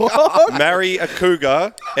fuck? marry a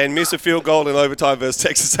cougar, and miss a field goal in overtime versus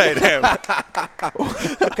Texas A&M?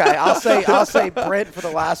 Okay, I'll say Brent for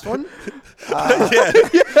the last one.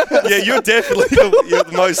 Yeah, you're definitely you're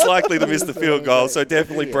the most likely to miss the field goal, so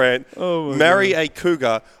definitely Brent. Oh my Marry a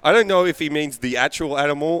cougar. I don't know if he means the actual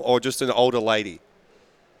animal or just an older lady.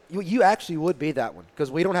 You actually would be that one,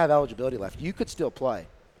 because we don't have eligibility left. You could still play.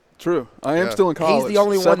 True. I am Yeah. still in college. He's the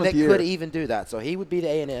only one 7th that year. could even do that. So he would be the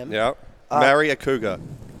A&M. Yeah. Marry a cougar.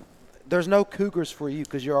 There's no cougars for you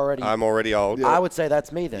because you're already. I'm already old. I would say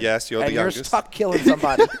that's me then. Yes, you're the and youngest. you're stuck killing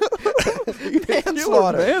somebody.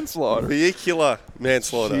 Manslaughter. Manslaughter. Vehicular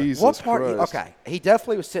manslaughter. Jesus What part? Christ. Okay, he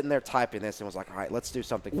definitely was sitting there typing this and was like, "All right, let's do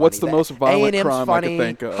something." What's funny. the most violent A&M's crime I funny, could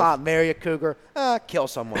think of? Marry a cougar. Kill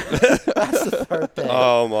someone. That's the third thing.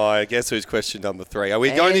 Oh my! Guess who's question number 3? Are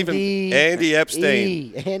we going even? Andy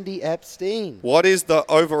Epstein. Andy Epstein. What is the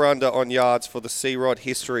over/under on yards for the C-Rod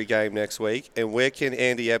history game next week? And where can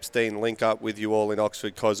Andy Epstein link up with you all in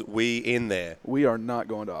Oxford? Because we in there. We are not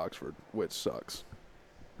going to Oxford, which sucks.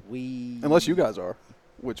 We. Unless you guys are,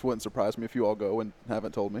 which wouldn't surprise me if you all go and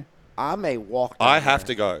haven't told me. I may walk. I down have there.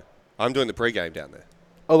 to go. I'm doing the pregame down there.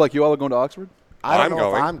 Oh, like you all are going to Oxford? I don't I'm know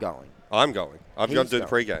if going. I'm going. I'm going. I've got to do the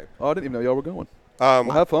pregame. Oh, I didn't even know y'all were going. Well,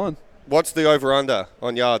 have fun. What's the over-under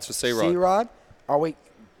on yards for C-Rod? C-Rod, are we?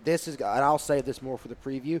 This is, and I'll save this more for the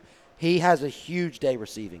preview. He has a huge day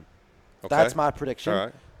receiving. Okay. That's my prediction. All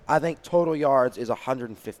right. I think total yards is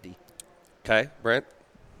 150. Okay, Brent?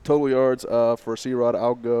 Total yards for C-Rod,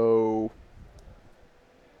 I'll go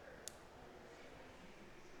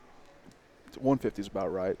 150 is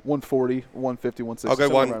about right. 140, 150, 160. I'll go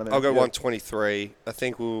somewhere around there. 123. I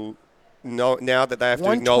think we'll now that they have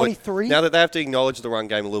to acknowledge 123? now that they have to acknowledge the run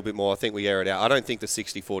game a little bit more. I think we air it out. I don't think the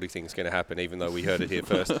 60-40 thing is going to happen, even though we heard it here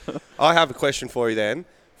first. I have a question for you then,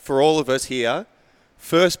 for all of us here.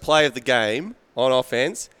 First play of the game on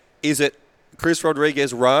offense, is it Chris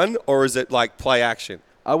Rodriguez run or is it like play action?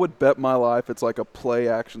 I would bet my life it's like a play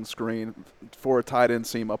action screen for a tight end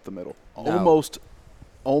seam up the middle. No.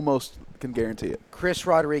 Almost can guarantee it. Chris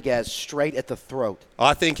Rodriguez straight at the throat.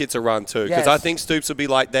 I think it's a run too, because Yes. I think Stoops will be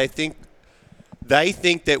like they think that we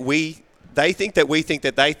think that they think that we think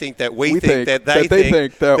that they think that they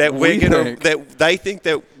think that we're we gonna think. that they think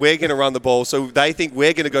that we're gonna run the ball, so they think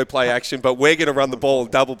we're gonna go play action, but we're gonna run the ball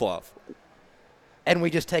and double bluff. And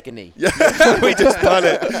we just take a knee. We just punt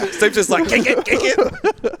it. Stoops just like kick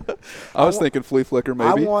it. I was thinking flea flicker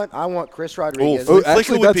maybe. I want Chris Rodriguez. Flea Actually,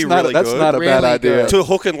 flicker would be really that's good. not a bad Really idea. good. To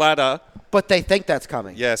hook and ladder. But they think that's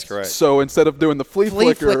coming. Yes, correct. So instead of doing the flea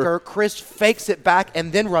flicker, Chris fakes it back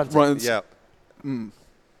and then runs it. Yeah.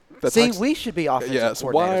 that's See, like- we should be offensive yes.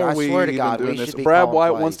 coordinators. Why are I we swear to even God, doing we this? should be Brad calling White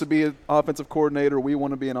plays. wants to be an offensive coordinator. We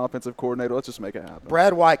want to be an offensive coordinator. Let's just make it happen.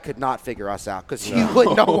 Brad White could not figure us out because he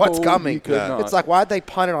wouldn't know what's He coming. could not. It's like, why'd they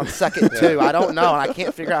punt it on second two? I don't know, and I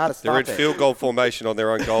can't figure out how to stop They're in it. field goal formation on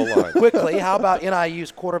their own goal line. Quickly, how about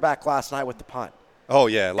NIU's quarterback last night with the punt? Oh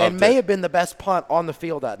yeah, loved And it. may have been the best punt on the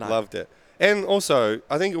field that night. Loved it. And also,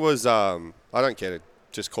 I think it was, I don't get it,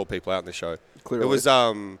 just call people out in the show. Clearly. It was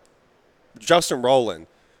Justin Rowland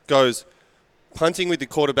goes, punting with the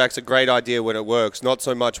quarterback's a great idea when it works, not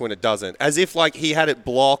so much when it doesn't. As if like he had it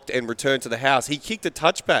blocked and returned to the house. He kicked a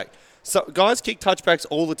touchback. So guys kick touchbacks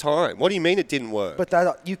all the time. What do you mean it didn't work? But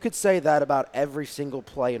that, you could say that about every single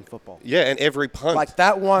play in football. yeah, and every punt. Like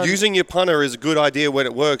that one. Using your punter is a good idea when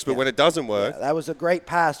it works, but when it doesn't work. That was a great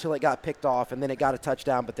pass till it got picked off, and then it got a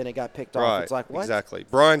touchdown, but then it got picked off. Right, It's like, what? exactly.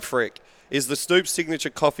 Brian Frick. Is the Stoops signature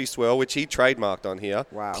coffee swirl, which he trademarked on here,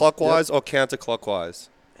 Wow. clockwise or counterclockwise?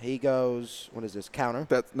 He goes, what is this, counter?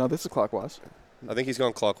 No, this is clockwise. I think he's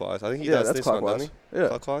gone clockwise. I think he Yeah, does that's this one, clockwise. doesn't he? Yeah.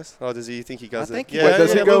 Clockwise? Oh, does he think he does I think it? he- Yeah, Wait,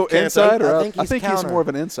 does yeah, he go little counter. inside or I out? think I he's think he's counter. more of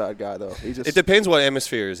an inside guy, though. He just It depends what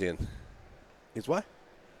hemisphere he's in. Is what?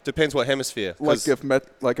 Depends what hemisphere. 'Cause-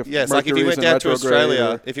 like if yes, like if Mercury's he went in down to retrograde Australia,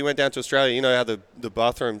 or- if he went down to Australia, you know how the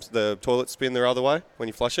bathrooms, the toilets spin the other way when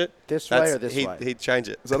you flush it? This way or this way? He'd change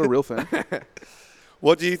it. Is that a real thing?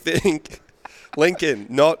 What do you think, Lincoln,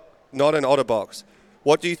 not an Otterbox,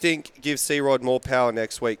 what do you think gives C-Rod more power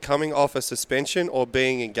next week, coming off a suspension or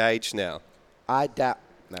being engaged now? I doubt.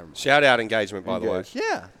 Never mind. Shout out engagement, by the way. Engaged.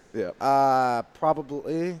 Yeah. Yeah.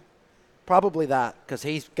 Probably that, because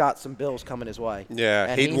he's got some bills coming his way. Yeah,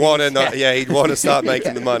 And he'd he want to. needs- He'd want to start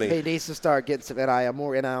making the He money. needs to start getting some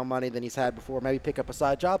more NIL money than he's had before. Maybe pick up a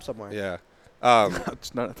side job somewhere. Yeah.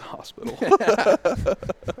 It's not at the hospital.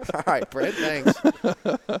 All right, Brent, thanks.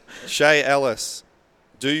 Shay Ellis,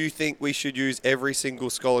 do you think we should use every single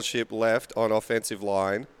scholarship left on offensive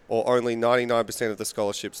line, or only 99% of the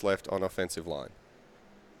scholarships left on offensive line?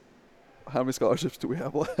 How many scholarships do we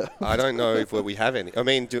have left? I don't know if we have any. I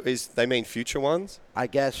mean, they mean future ones? I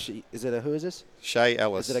guess who is this? Shay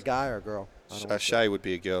Ellis. Is it a guy or a girl? I don't know. Shay would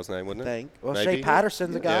be a girl's name, wouldn't it? Well, Maybe. Shay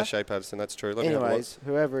Patterson's a guy. Yeah, Shay Patterson. That's true. Let me have a look. Anyways,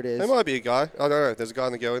 whoever it is. There might be a guy. I don't know. There's a guy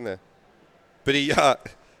and a girl in there. But he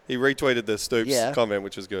retweeted the Stoops comment,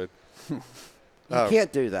 which was good. You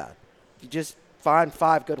can't do that. You just find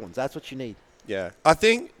 5 good ones. That's what you need. Yeah. I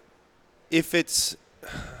think if it's...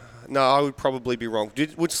 No, I would probably be wrong.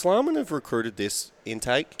 Would Slarman have recruited this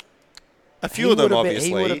intake? A few He of them, would have been- obviously.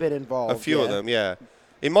 he would have been involved, A few of yeah. them, yeah.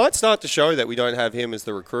 It might start to show that we don't have him as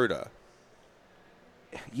the recruiter.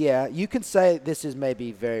 Yeah, you can say this is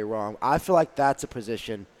maybe very wrong. I feel like that's a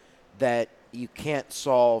position that you can't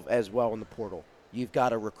solve as well in the portal. You've got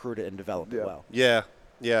to recruit it and develop it well. Yeah,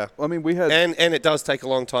 yeah. I mean, we had And it does take a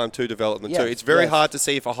long time to develop them, too. Yes, It's very yes. hard to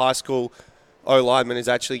see if a high school O-lineman is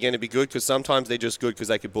actually going to be good, because sometimes they're just good because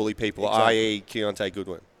they could bully people, i.e. Keontae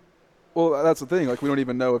Goodwin. well, that's the thing. Like, we don't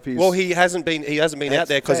even know if he's. Well, he hasn't been out That's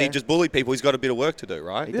there because he fair. just bullied people. He's got a bit of work to do,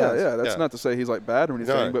 right? Yeah. That's Yeah. not to say he's like bad or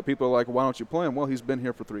anything, No. but people are like, why don't you play him? Well, he's been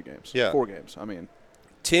here for 3 games. Yeah. 4 games. I mean,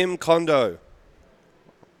 Tim Kondo.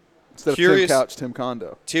 instead Curious- of Tim Couch, Tim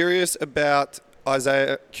Condo. Curious about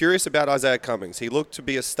Curious about Isaiah Cummings. He looked to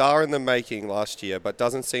be a star in the making last year, but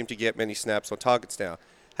doesn't seem to get many snaps or targets now.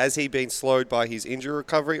 Has he been slowed by his injury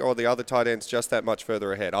recovery, or the other tight ends just that much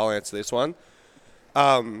further ahead? I'll answer this one.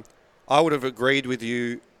 I would have agreed with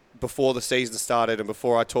you before the season started and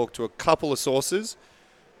before I talked to a couple of sources,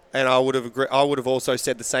 and I would have also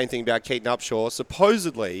said the same thing about Keaton Upshaw.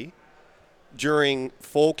 Supposedly, during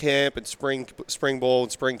fall camp and spring ball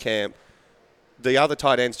and spring camp, the other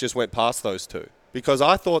tight ends just went past those two because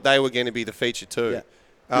I thought they were going to be the feature too.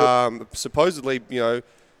 Yeah. Supposedly,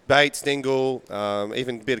 Bates, Dingle,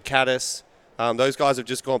 even a bit of Caddis, those guys have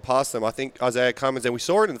just gone past them. I think Isaiah Cummings, and we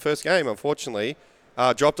saw it in the first game, unfortunately,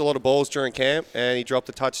 dropped a lot of balls during camp and he dropped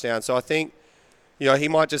a touchdown. So I think, he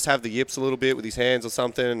might just have the yips a little bit with his hands or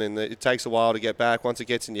something, and it takes a while to get back once it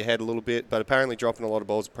gets in your head a little bit, but apparently dropping a lot of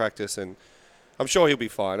balls at practice, and I'm sure he'll be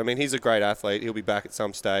fine. I mean, he's a great athlete. He'll be back at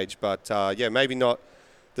some stage. But, maybe not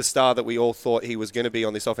the star that we all thought he was going to be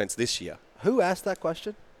on this offense this year. Who asked that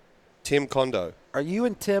question? Tim Kondo. Are you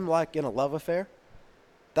and Tim like in a love affair?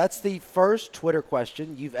 That's the first Twitter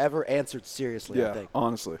question you've ever answered seriously, I think.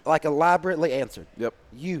 Honestly. Like elaborately answered. Yep.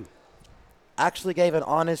 You actually gave an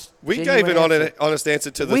honest We gave an honest answer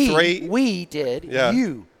to the three. We did. Yeah.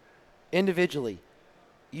 You, individually.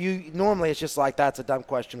 Normally it's just like, that's a dumb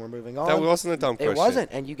question, we're moving on. That wasn't a dumb question. It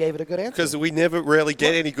wasn't, and you gave it a good answer. Because we never really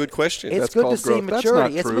get any good questions. It's good to see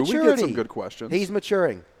maturity. That's not true. It's maturity. We get some good questions. He's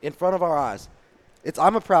maturing in front of our eyes.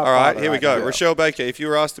 I'm a proud All right, father here we go. now. Rochelle Baker, if you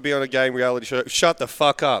were asked to be on a game reality show, shut the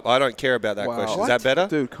fuck up. I don't care about that question. What? Is that better?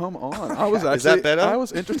 Dude, come on. I was Is that better? I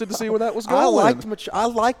was interested to see where that was going. I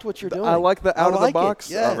liked what you're doing. I like the out-of-the-box.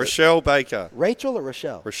 Yeah. Rochelle Baker. Rachel or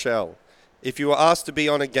Rochelle? Rochelle. If you were asked to be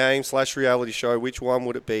on a game/reality show, which one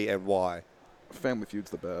would it be and why? Family Feud's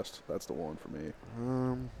the best. That's the one for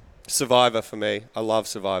me. Survivor for me. I love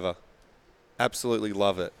Survivor. Absolutely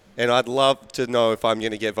love it. And I'd love to know if I'm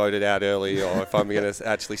going to get voted out early or if I'm going to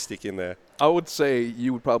actually stick in there. I would say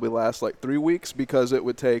you would probably last like 3 weeks because it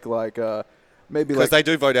would take because they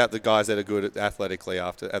do vote out the guys that are good athletically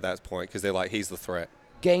at that point because they're like, he's the threat.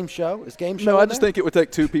 Game show? Is game show? No, I just think it would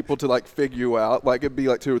take two people to figure you out. Like it'd be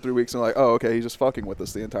 2 or 3 weeks and oh, okay, he's just fucking with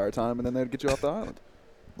us the entire time, and then they'd get you off the island.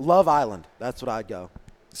 Love Island. That's what I'd go.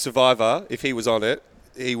 Survivor, if he was on it,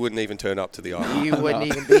 he wouldn't even turn up to the island. You wouldn't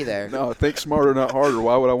even be there. No, think smarter, not harder.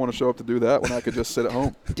 Why would I want to show up to do that when I could just sit at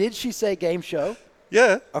home? Did she say game show?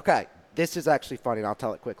 Yeah. Okay. This is actually funny, and I'll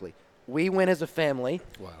tell it quickly. We went as a family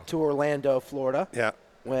to Orlando, Florida. Yeah.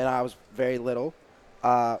 When I was very little.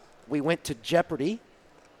 We went to Jeopardy.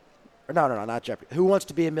 No, not Jeopardy. Who Wants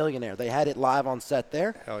to Be a Millionaire? They had it live on set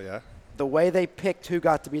there. Hell yeah. The way they picked who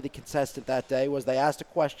got to be the contestant that day was they asked a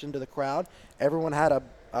question to the crowd. Everyone had a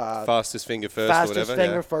fastest finger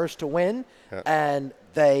first first to win. Yeah. And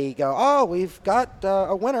they go, oh, we've got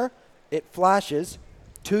a winner. It flashes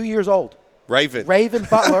 2 years old. Raven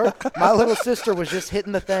Butler. My little sister was just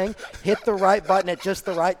hitting the thing, hit the right button at just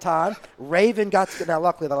the right time. Raven got to – now,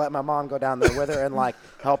 luckily, they let my mom go down there with her and,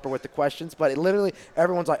 help her with the questions. But it literally –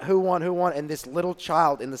 everyone's like, who won? And this little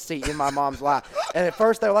child in the seat in my mom's lap. And at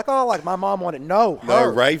first, they were like, oh, my mom won it. No,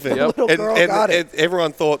 Raven. The little girl got it. And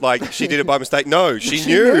everyone thought, she did it by mistake. No, she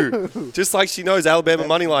knew. Just like she knows Alabama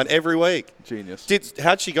money line every week. Genius.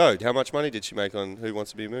 How'd she go? How much money did she make on Who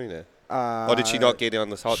Wants to Be a Millionaire? Or did she not get on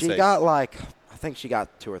the hot seat? She got I think she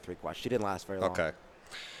got 2 or 3 questions. She didn't last very long. Okay.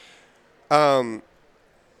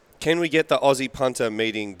 Can we get the Aussie punter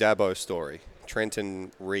meeting Dabo story?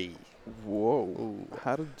 Trenton Ree. Whoa. Ooh.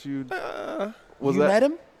 How did you... you met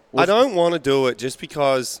him? I don't want to do it just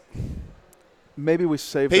because... Maybe we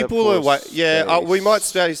save people that for Yeah, we might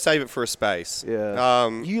save it for a space. Yeah.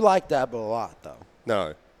 You like Dabo a lot, though.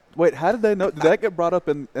 No. Wait, how did they know? Did that get brought up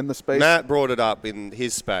in the space? Matt brought it up in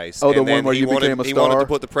his space. Oh, the one where you became a star? He wanted to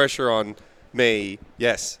put the pressure on me.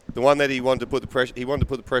 Yes. The one that he wanted to put the pressure. He wanted to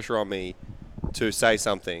put the pressure on me to say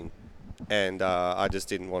something, and I just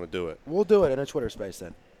didn't want to do it. We'll do it in a Twitter space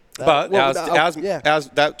then.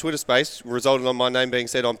 That Twitter space resulted on my name being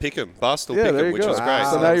said on Pick'em, Barstool Pick'em, which was great.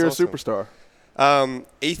 So now you're a superstar.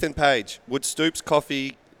 Ethan Page, would Stoops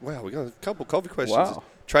Coffee? Wow, we got a couple coffee questions. Wow.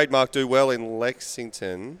 Trademark do well in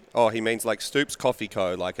Lexington. Oh, he means Stoops Coffee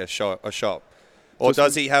Co., like a shop. Or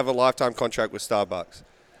does he have a lifetime contract with Starbucks?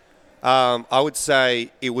 I would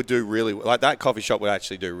say it would do really well. That coffee shop would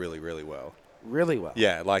actually do really, really well. Really well?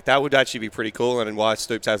 Yeah, that would actually be pretty cool. And why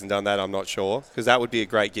Stoops hasn't done that, I'm not sure. Because that would be a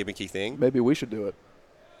great gimmicky thing. Maybe we should do it.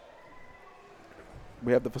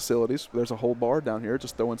 We have the facilities. There's a whole bar down here.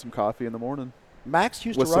 Just throw in some coffee in the morning. Max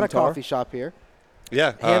used to run a coffee shop here.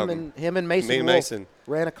 Yeah. Him and Mason me and Wolf Mason.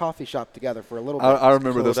 ran a coffee shop together for a little bit. I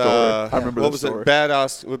remember this story. I remember what this was story. it?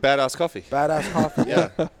 Badass coffee. Badass coffee. Yeah.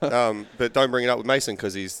 But don't bring it up with Mason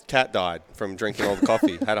because his cat died from drinking all the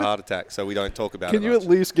coffee, had a heart attack, so we don't talk about it. Can you at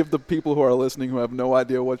least give the people who are listening who have no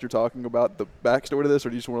idea what you're talking about the backstory to this, or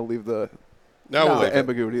do you just want to leave the we'll leave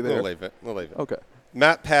ambiguity it. there? We'll leave it. Okay.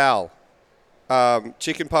 Matt Powell,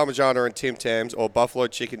 chicken parmigiana and Tim Tams, or buffalo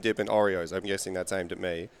chicken dip and Oreos. I'm guessing that's aimed at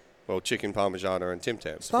me. Well, chicken parmigiana and Tim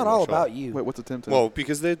Tams. It's not all about you. Wait, what's a Tim Tam? Well,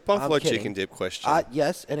 because the buffalo kidding. chicken dip question.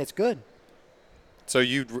 Yes, and it's good. So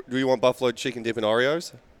do you want buffalo chicken dip and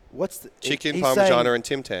Oreos? What's the Chicken he's parmigiana saying- and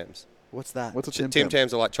Tim Tams. What's that? What's a Tim Tim Tam?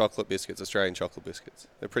 Tams are like chocolate biscuits, Australian chocolate biscuits.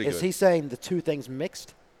 They're pretty Is good. he saying the two things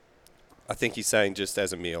mixed? I think he's saying just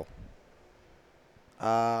as a meal.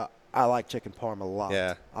 I like chicken parm a lot.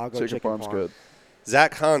 Yeah. I'll go Chicken chicken parm's parm. good.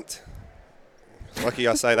 Zach Hunt. Lucky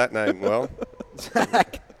I say that name well.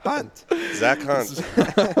 Zach Hunt. Zach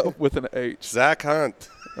Hunt. With an H. Zach Hunt.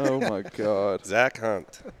 Oh, my God. Zach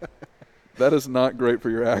Hunt. That is not great for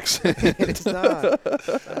your accent. It's not.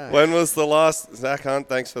 When was the last, Zach Hunt,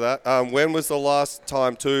 thanks for that. When was the last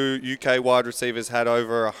time two UK wide receivers had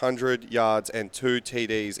over 100 yards and 2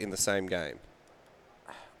 TDs in the same game?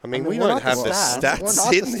 I mean, we we're don't not have the We're stats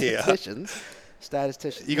not in the here.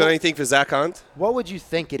 Statisticians. You got anything for Zach Hunt? What would you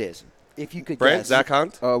think it is? If you could Brent, guess. Zach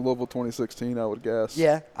Hunt? Louisville 2016, I would guess.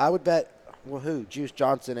 Yeah, I would bet. Well, who? Juice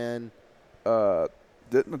Johnson and.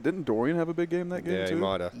 Didn't Dorian have a big game that game Yeah, too? he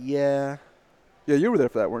might have. Yeah. Yeah, you were there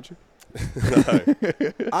for that, weren't you? No.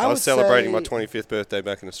 I was would celebrating say- my 25th birthday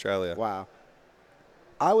back in Australia. Wow.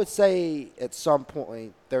 I would say at some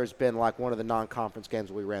point there's been like one of the non-conference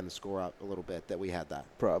games where we ran the score up a little bit that we had that.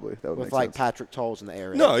 Probably. That would With make like sense. Patrick Tolles in the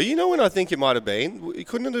area. No, you know when I think it might have been?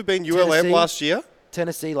 Couldn't it have been ULM Tennessee? last year?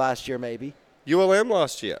 Tennessee last year maybe. ULM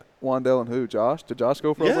last year. Wandell and who? Josh? Did Josh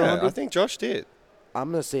go for over Yeah, 100? I think Josh did.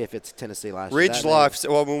 I'm going to see if it's Tennessee last year. Ridge That Life,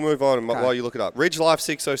 well, we'll move on Okay. while you look it up. Ridge Life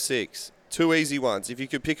 606. 2 easy ones. If you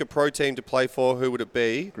could pick a pro team to play for, who would it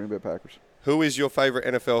be? Green Bay Packers. Who is your favorite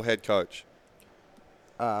NFL head coach?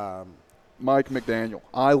 Mike McDaniel.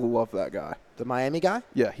 I love that guy. The Miami guy?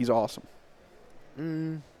 Yeah, he's awesome.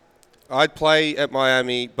 I'd play at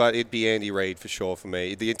Miami, but it'd be Andy Reid for sure for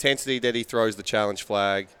me. The intensity that he throws the challenge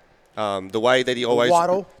flag, the way that he always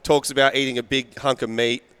Waddle. talks about eating a big hunk of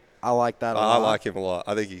meat. I like that a I lot. like him a lot.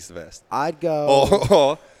 I think he's the best. I'd go.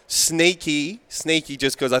 Or sneaky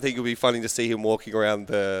just because I think it would be funny to see him walking around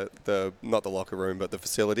the not the locker room, but the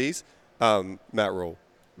facilities. Matt Rule.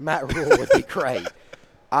 Matt Rule would be great.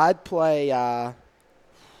 I'd play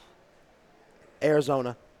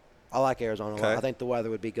Arizona. I like Arizona a lot. Okay. I think the weather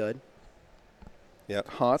would be good. Yep.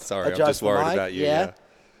 Hot. Sorry, I'm Adjust just the worried mic, about you. yeah.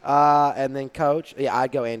 Yeah. And then coach. Yeah,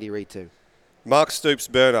 I'd go Andy Reid too. Mark Stoops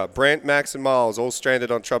burner. Brent, Max, and Miles all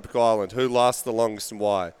stranded on tropical island. Who lasts the longest and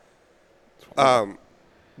why?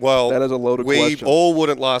 Well, That is a loaded we question. all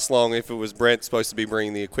wouldn't last long if it was Brent supposed to be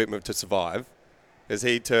bringing the equipment to survive, as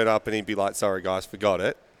he'd turn up and he'd be like, "Sorry guys, forgot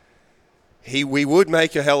it." We would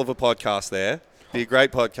make a hell of a podcast there. Be a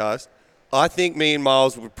great podcast. I think me and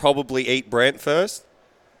Miles would probably eat Brent first.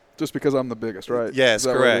 Just because I'm the biggest, right? Yes, Is that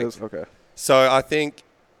what it correct. is? Okay. So I think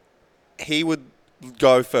he would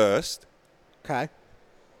go first. Okay.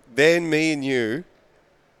 Then me and you,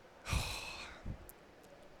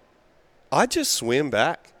 I just swim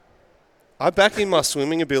back. I back in my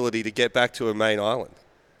swimming ability to get back to a main island.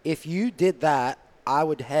 If you did that, I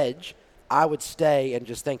would hedge. I would stay and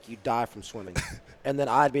just think you'd die from swimming. And then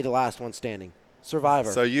I'd be the last one standing.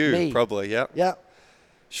 Survivor. So you Me. probably, yeah. Yeah.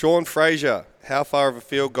 Sean Frazier, how far of a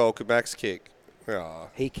field goal could Max kick? Oh,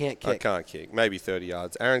 He can't I kick. can't kick. Maybe 30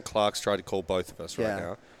 yards. Aaron Clark's tried to call both of us Yeah. right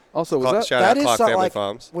now. Also, was that Shout That out is Clark something Family like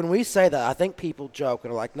Farms. when we say that, I think people joke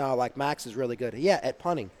and are like, "No, like Max is really good." Yeah, at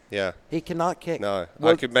punting, Yeah. he cannot kick. No, I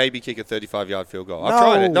What- could maybe kick a 35-yard field goal. No. I've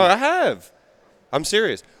tried it. No, I have. I'm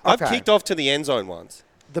serious. I've Okay. kicked off to the end zone once.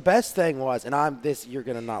 The best thing was, and you're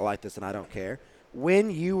gonna not like this, and I don't care.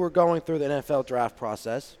 When you were going through the NFL draft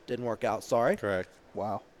process, didn't work out. Sorry. Correct.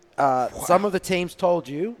 wow? Some of the teams told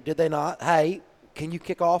you, did they not? Hey, can you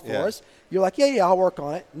kick off for Yeah. us? You're like, yeah, I'll work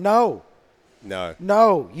on it. No,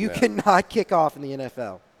 No. you cannot kick off in the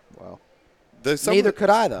NFL. Wow. Neither could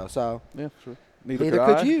I, though. So Yeah, sure. neither could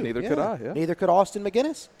could I. you. Neither could I. Yeah. Neither could Austin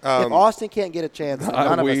McGinnis. If Austin can't get a chance, then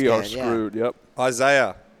none of us We can. are Yeah. screwed. Yep.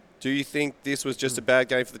 Isaiah, do you think this was just a bad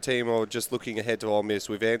game for the team or just looking ahead to Ole Miss?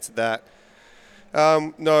 We've answered that.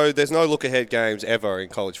 No, there's no look-ahead games ever in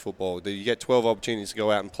college football. You get 12 opportunities to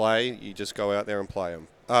go out and play. You just go out there and play them.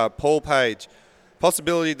 Paul Page,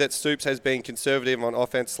 possibility that Stoops has been conservative on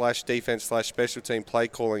offense/defense/special team play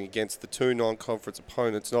calling against the two non-conference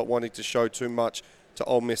opponents, not wanting to show too much to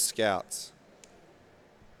Ole Miss scouts.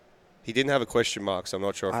 He didn't have a question mark, so I'm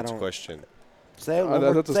not sure if it's a question. Say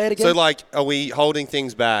it again. So, like, are we holding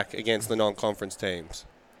things back against the non-conference teams?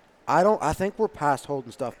 I think we're past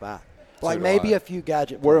holding stuff back. Like maybe a few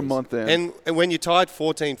gadget plays. We're a month in. And when you're tied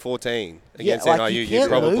 14-14 against like NIU, you you're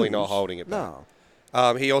probably lose. not holding it back.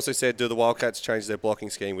 No. He also said, do the Wildcats change their blocking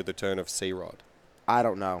scheme with the return of C-Rod? I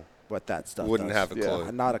don't know what that stuff Wouldn't does. have a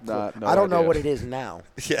clue. Not a clue. No I don't know idea. what it is now.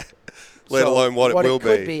 Yeah. Let alone what it will What it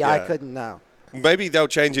could be. be, Yeah. I couldn't know. Maybe they'll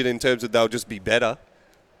change it in terms of they'll just be better.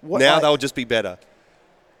 Now they'll just be better.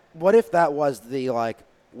 What if that was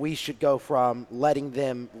we should go from letting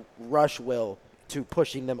them rush Will to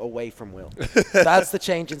pushing them away from Will? That's the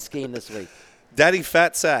change in scheme this week. Daddy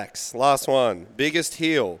Fat Sacks, last one. Biggest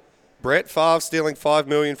heel. Brett Favre stealing $5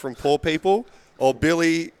 million from poor people, or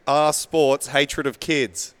Billy R. Sports' hatred of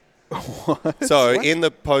kids? What? So in the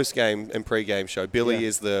post-game and pre-game show, Billy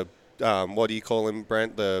is the, what do you call him,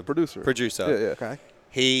 Brent? The Producer. Producer. Yeah. Okay.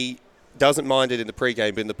 He doesn't mind it in the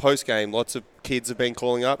pre-game, but in the post-game, lots of kids have been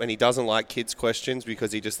calling up, and he doesn't like kids' questions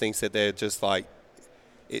because he just thinks that they're just like,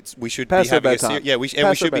 we should be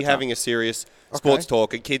having having a serious sports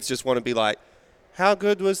talk, and kids just want to be like, how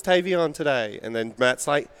good was Tavion today? And then Matt's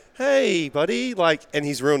like, hey, buddy, and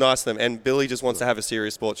he's real nice to them, and Billy just wants to have a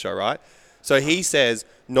serious sports show, right? So he says,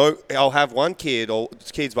 no, I'll have one kid or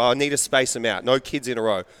kids, but I need to space them out. No kids in a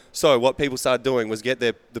row. So what people started doing was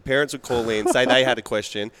the parents would call in, say they had a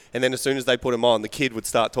question, and then as soon as they put them on, the kid would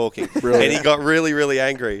start talking. Brilliant. And he got really, really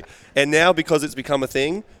angry. And now because it's become a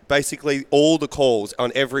thing, basically all the calls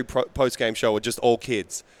on every post-game show are just all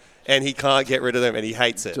kids. And he can't get rid of them, and he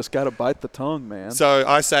hates it. Just got to bite the tongue, man. So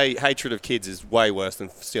I say hatred of kids is way worse than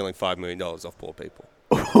stealing $5 million off poor people.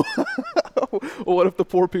 Well, what if the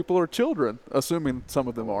poor people are children? Assuming some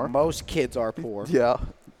of them are. Most kids are poor. Yeah.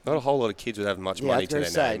 Not a whole lot of kids would have much money to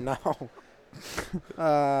their name.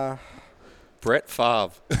 No. Brett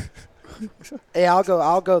Favre. Yeah,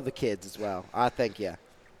 I'll go the kids as well. I think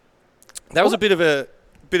That was a bit of an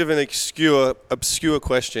obscure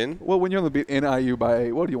question. Well, when you're going to beat NIU by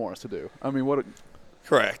 8, what do you want us to do? I mean, what?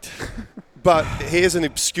 Correct. But here's an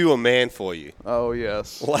obscure man for you. Oh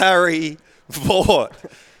yes. Larry Vaught.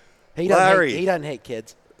 He doesn't hate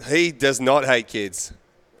kids. He does not hate kids.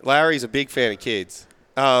 Larry's a big fan of kids.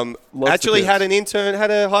 Actually, had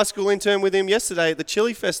a high school intern with him yesterday at the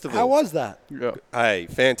Chili Festival. How was that? Yeah. Hey,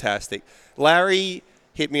 fantastic. Larry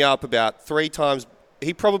hit me up about 3 times.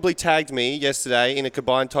 He probably tagged me yesterday in a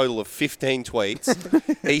combined total of 15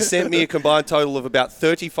 tweets. He sent me a combined total of about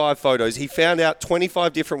 35 photos. He found out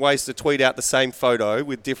 25 different ways to tweet out the same photo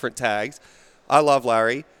with different tags. I love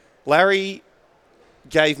Larry. Larry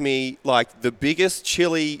gave me the biggest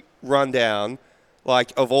chili rundown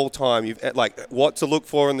of all time. What to look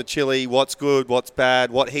for in the chili, what's good, what's bad,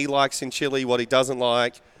 what he likes in chili, what he doesn't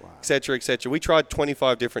like, etc., etc. We tried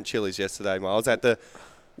 25 different chilies yesterday, Miles, at the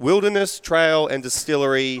Wilderness Trail and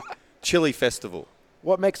Distillery Chili Festival.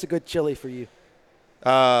 What makes a good chili for you?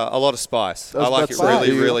 A lot of spice. I like it really,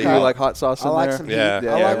 really hot. hot. You like hot sauce in there? Some heat. Yeah,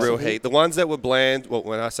 like real some heat. The ones that were bland, well,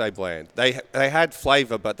 when I say bland, they had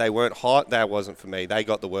flavor, but they weren't hot. That wasn't for me. They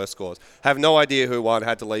got the worst scores. Have no idea who won.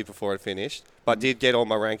 Had to leave before it finished, but did get all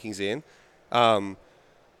my rankings in.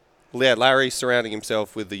 Larry surrounding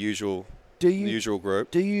himself with the usual group.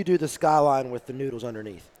 Do you do the skyline with the noodles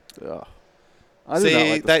underneath? Yeah. I do not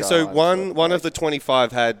like the so skyline, one of the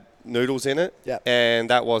 25 had noodles in it, Yep. and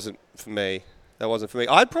that wasn't for me.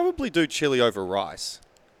 I'd probably do chili over rice.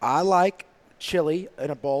 I like chili in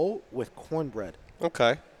a bowl with cornbread.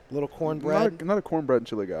 Okay. Little cornbread. Not a cornbread and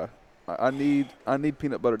chili guy. I need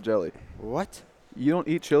peanut butter jelly. What? You don't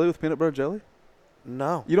eat chili with peanut butter jelly?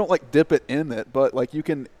 No. You don't dip it in it, but you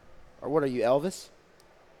can. Or what are you, Elvis?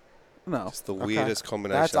 No. It's the weirdest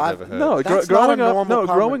combination I've ever heard. No, That's not a normal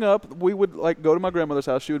growing up, we would go to my grandmother's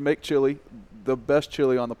house. She would make chili, the best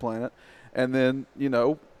chili on the planet, and then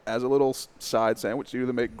as a little side sandwich, you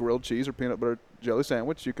either make grilled cheese or peanut butter jelly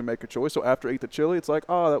sandwich. You can make a choice. So after I eat the chili, it's like,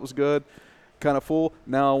 oh, that was good, kind of full.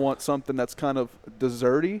 Now I want something that's kind of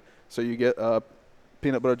desserty. So you get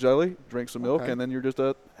peanut butter jelly, drink some milk, and then you're just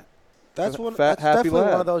a That's happy definitely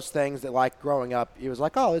lad. one of those things that, growing up, it was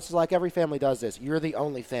like, oh, this is like every family does this. You're the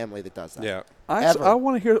only family that does that. Yeah. I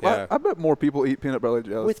want to hear. Yeah. I bet more people eat peanut butter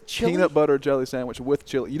jelly With chili? Peanut butter jelly sandwich with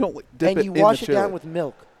chili. You don't dip And it you in wash the it chili down with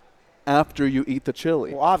milk. after you eat the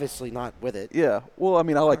chili. Well, obviously not with it. Yeah. Well, I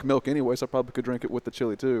mean, I like milk anyway, so I probably could drink it with the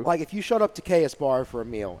chili too. Like if you showed up to KS Bar for a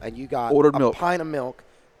meal and you got Ordered a milk. pint of milk,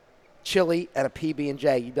 chili, and a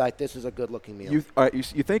PB&J, you'd be like, this is a good-looking meal.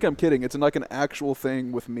 You think I'm kidding? It's an actual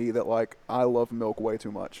thing with me that I love milk way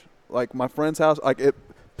too much. Like my friend's house,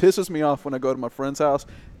 pisses me off when I go to my friend's house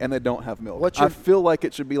and they don't have milk. I feel like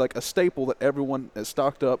it should be like a staple that everyone is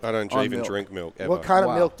stocked up. I don't on even milk. drink milk ever. What kind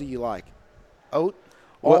of milk do you like? Oat,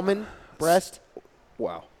 almond, breast.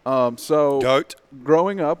 Wow. So Goat,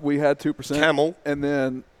 growing up, we had 2%. Camel. And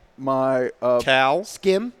then my cow,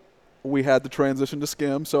 Skim. we had the transition to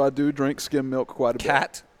skim, so I do drink skim milk quite a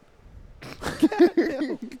cat,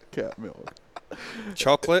 bit. Cat milk.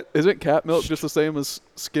 chocolate. Isn't cat milk just the same as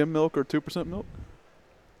skim milk or 2% milk?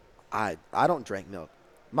 I don't drink milk.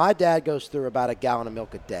 My dad goes through about a gallon of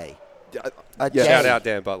milk a day. Yeah. Shout out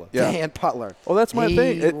Dan Butler. Yeah. Dan Butler. Well, that's my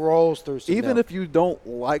thing. He rolls through some Even milk. if you don't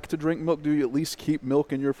like to drink milk, do you at least keep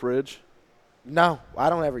milk in your fridge? No, I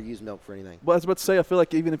don't ever use milk for anything. Well, I was about to say, I feel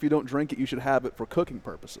like even if you don't drink it, you should have it for cooking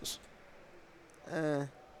purposes.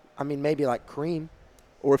 I mean, maybe like cream.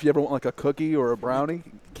 Or if you ever want like a cookie or a brownie,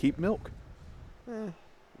 keep milk.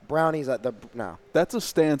 Brownies no. That's a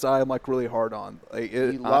stance I am like really hard on. Like,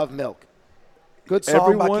 You love milk. Good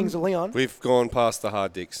song by Kings of Leon. We've gone past the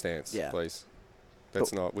hard dick stance, Yeah. please.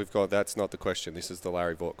 That's not the question. This is the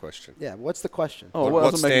Larry Vaught question. Yeah, what's the question? Oh, what well, I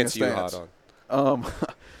wasn't making a stance are you hard stance. on?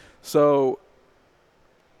 So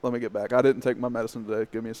let me get back. I didn't take my medicine today.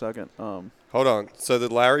 Give me a second. Hold on. So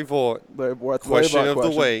the Larry Vaught We're at the question Larry Vaught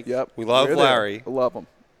of the week. Yep. We love We're there. Larry. I love him.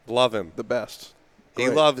 Love him. The best. He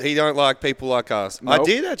Great. He don't like people like us. I Nope.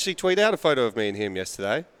 did actually tweet out a photo of me and him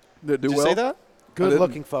yesterday. Did it do Did you well? see that? Good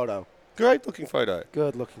looking photo. Great looking photo.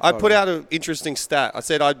 Good looking I photo. put out an interesting stat. I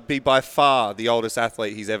said I'd be by far the oldest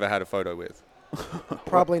athlete he's ever had a photo with.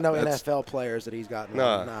 Probably no NFL players that he's gotten.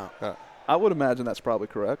 No. I would imagine that's probably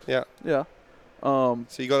correct. Yeah. Yeah. So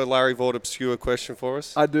you got a Larry Vaught obscure question for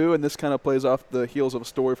us? I do, and this kind of plays off the heels of a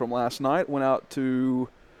story from last night. Went out to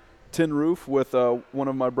Tin Roof with one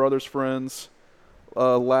of my brother's friends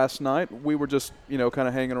last night. We were just, kind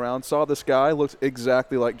of hanging around. Saw this guy, looked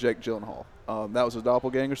exactly like Jake Gyllenhaal. That was his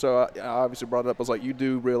doppelganger, so I obviously brought it up. I was like, you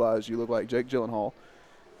do realize you look like Jake Gyllenhaal.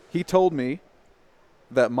 He told me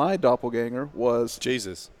that my doppelganger was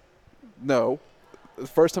Jesus. No. The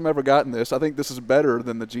first time I ever gotten this, I think this is better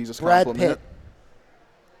than the Jesus Brad compliment.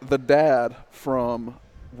 Pitt. The dad from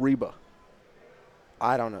Reba.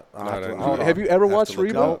 I don't know. Have you ever watched look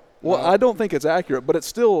it Reba? up. Well, I don't think it's accurate, but it's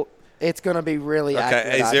still. It's going to be really Okay,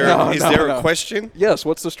 accurate. is there a question? Yes.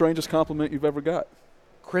 What's the strangest compliment you've ever got?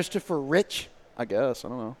 Christopher Rich. I guess. I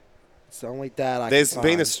don't know. It's the only dad I There's can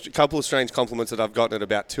been find. a couple of strange compliments that I've gotten at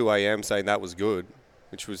about 2 a.m. saying that was good,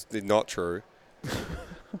 which was not true.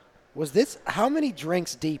 Was this – how many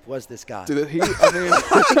drinks deep was this guy? Did he? I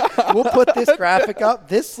mean, We'll put this graphic up.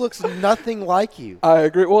 This looks nothing like you. I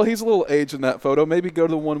agree. Well, he's a little aged in that photo. Maybe go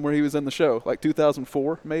to the one where he was in the show, like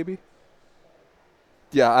 2004, maybe.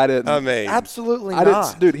 Yeah, I didn't. I mean, Absolutely I not.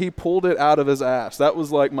 didn't, dude. He pulled it out of his ass. That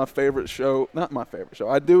was like my favorite show. Not my favorite show.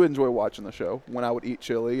 I do enjoy watching the show when I would eat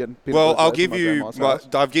chili and. peanut well, butter I'll bread give from my you grandma's house.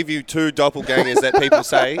 I'll give you 2 doppelgangers that people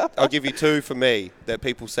say. I'll give you 2 for me that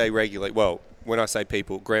people say regularly. Well, when I say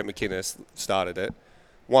people, Grant McInnes started it.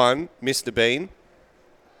 1, Mr. Bean.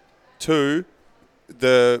 2,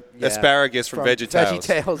 the asparagus from VeggieTales.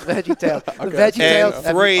 VeggieTales. VeggieTales. The Okay. VeggieTales. And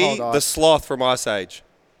hold 3, on. the sloth from Ice Age.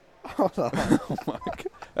 Oh my God.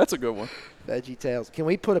 That's a good one. VeggieTales. Can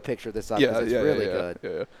we put a picture of this up? Yeah, 'Cause it's yeah, really yeah, good.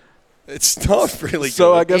 Yeah. It's not really good.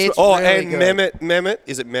 So I guess. It's Oh, really and good. Mehmet.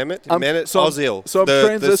 Is it Mehmet? I'm- Mehmet so I'm- Ozil, so I'm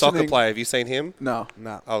the soccer transitioning- player. Have you seen him? No.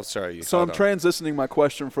 No. I'll show you. So I'm Hold on. transitioning my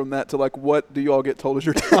question from that to like, what do you all get told is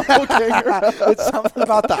your doppelganger? It's something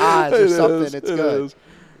about the eyes or something. It's good. is.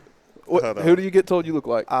 What, Hold on. who do you get told you look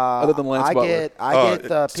like, other than Lance I Butler? get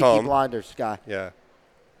the it's Peaky Tom. Blinders guy, Yeah,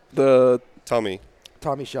 The Tommy.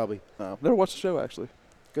 Tommy Shelby. never watched the show actually.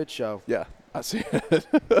 Good show. Yeah, I see it.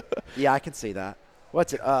 Yeah, I can see that.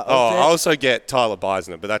 What's it? I also get Tyler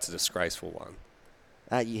Bisner, but that's a disgraceful one.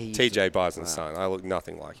 TJ Bison's son. I look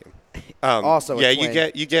nothing like him. Also a yeah,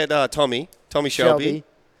 twin. you get Tommy Shelby,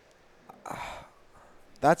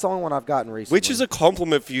 That's the only one I've gotten recently. which is a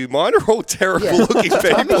compliment for you. Mine are all terrible looking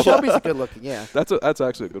Tommy people. Shelby's good looking. Yeah. That's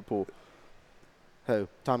actually a good pull. Who?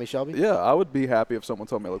 Tommy Shelby? Yeah, I would be happy if someone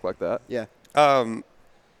told me I look like that. Yeah.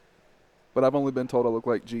 But I've only been told I look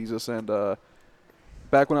like Jesus. And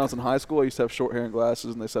back when I was in high school, I used to have short hair and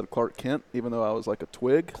glasses, and they said Clark Kent, even though I was like a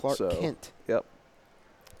twig. Clark so, Kent. Yep.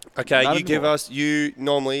 Okay, Not you give anymore. us. You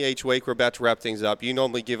normally each week. We're about to wrap things up. You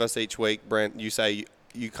normally give us each week, Brent. You say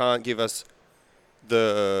you can't give us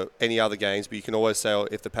any other games, but you can always say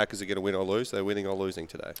if the Packers are going to win or lose. They're winning or losing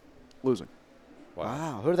today. Losing.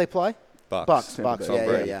 Wow. Who do they play? Bucks. Bucks. Tampa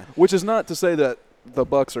Bay. Yeah. Which is not to say that the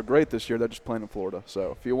Bucks are great this year. They're just playing in Florida.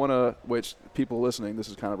 So if you want to, which people listening, this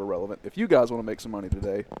is kind of irrelevant. If you guys want to make some money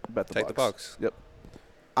today, bet the Take Bucks. the Bucks. Yep.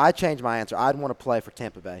 I changed my answer. I'd want to play for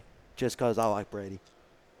Tampa Bay just because I like Brady.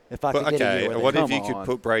 If I But could get a year with what him. if you Come could on.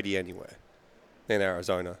 put Brady anywhere in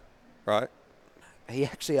Arizona, right? He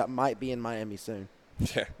actually might be in Miami soon.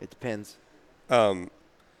 Yeah. It depends.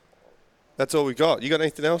 That's all we got. You got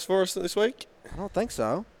anything else for us this week? I don't think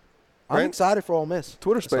so. I'm Brent? excited for Ole Miss.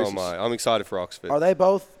 Twitter So Spaces. am I. I'm excited for Oxford. Are they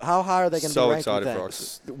both? How high are they going to So be ranked? you excited for think?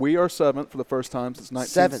 Oxford. We are 7th for the first time since 19.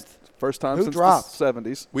 Seventh. First time Who since dropped? the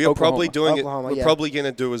 70s. We are probably doing Oklahoma, it. We're yeah. probably going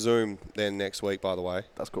to do a Zoom then next week, by the way.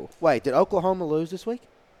 That's cool. Wait, did Oklahoma lose this week?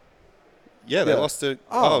 Yeah, they Yeah. lost to.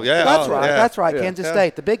 Oh, yeah. That's oh, right. Yeah. That's right. Yeah. Kansas Yeah.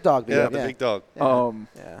 State, the big dog beat Yeah, them. the big dog.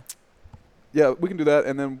 Yeah. Yeah, we can do that,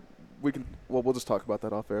 and then we can. Well, we'll just talk about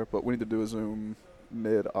that off air. But we need to do a Zoom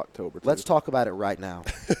mid-October. Too. Let's talk about it right now.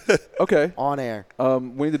 Okay. On air.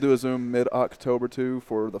 We need to do a Zoom mid-October too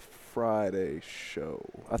for the Friday show.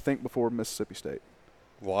 I think before Mississippi State.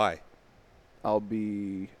 Why? I'll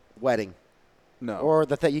be Wedding. no. Or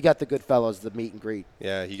you got the Goodfellas, the meet and greet.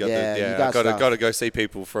 Yeah, you got Yeah, the. you Yeah, got I stuff. got to go see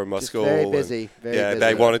people from my Just school. very and- busy, very yeah, busy.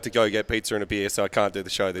 they wanted to go get pizza and a beer, so I can't do the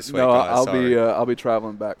show this week. No, guys, sorry. I'll be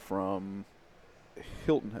traveling back from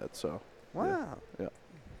Hilton Head. So Wow. yeah.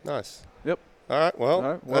 Nice. Yep. All right. Well, All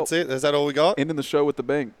right, well- that's it. Is that all we got? Ending the show with the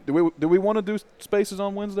bang. Do we want to do spaces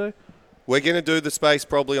on Wednesday? We're going to do the space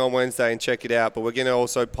probably on Wednesday and check it out, but we're going to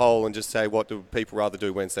also poll and just say what do people rather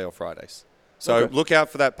do Wednesday or Fridays. So Okay. look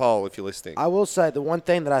out for that poll if you're listening. I will say the one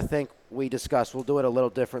thing that I think we discussed, we'll do it a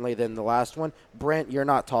little differently than the last one. Brent, you're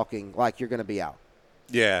not talking like you're going to be out.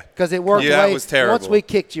 Yeah. Because it worked Yeah, that way. was terrible. Once we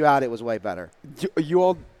kicked you out, it was way better. You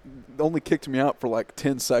all only kicked me out for like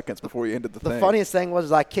 10 seconds before you ended the thing. The funniest thing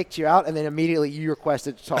was I kicked you out, and then immediately you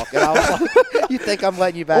requested to talk. And I was like, you think I'm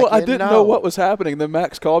letting you back Well, in? I didn't No. know what was happening. Then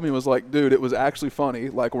Max called me and was like, dude, it was actually funny.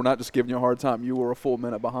 Like, we're not just giving you a hard time. You were a full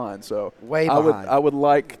minute behind. So Way I behind. would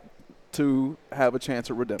like to have a chance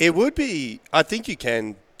at redemption. It would be – I think you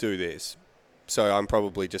can do this. So I'm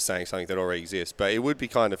probably just saying something that already exists. But it would be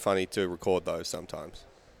kind of funny to record those sometimes.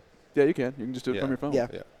 Yeah, you can. You can just do it Yeah. from your phone. Yeah.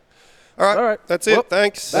 Yeah. All right. All right. That's it. Well,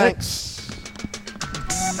 Thanks. Thanks.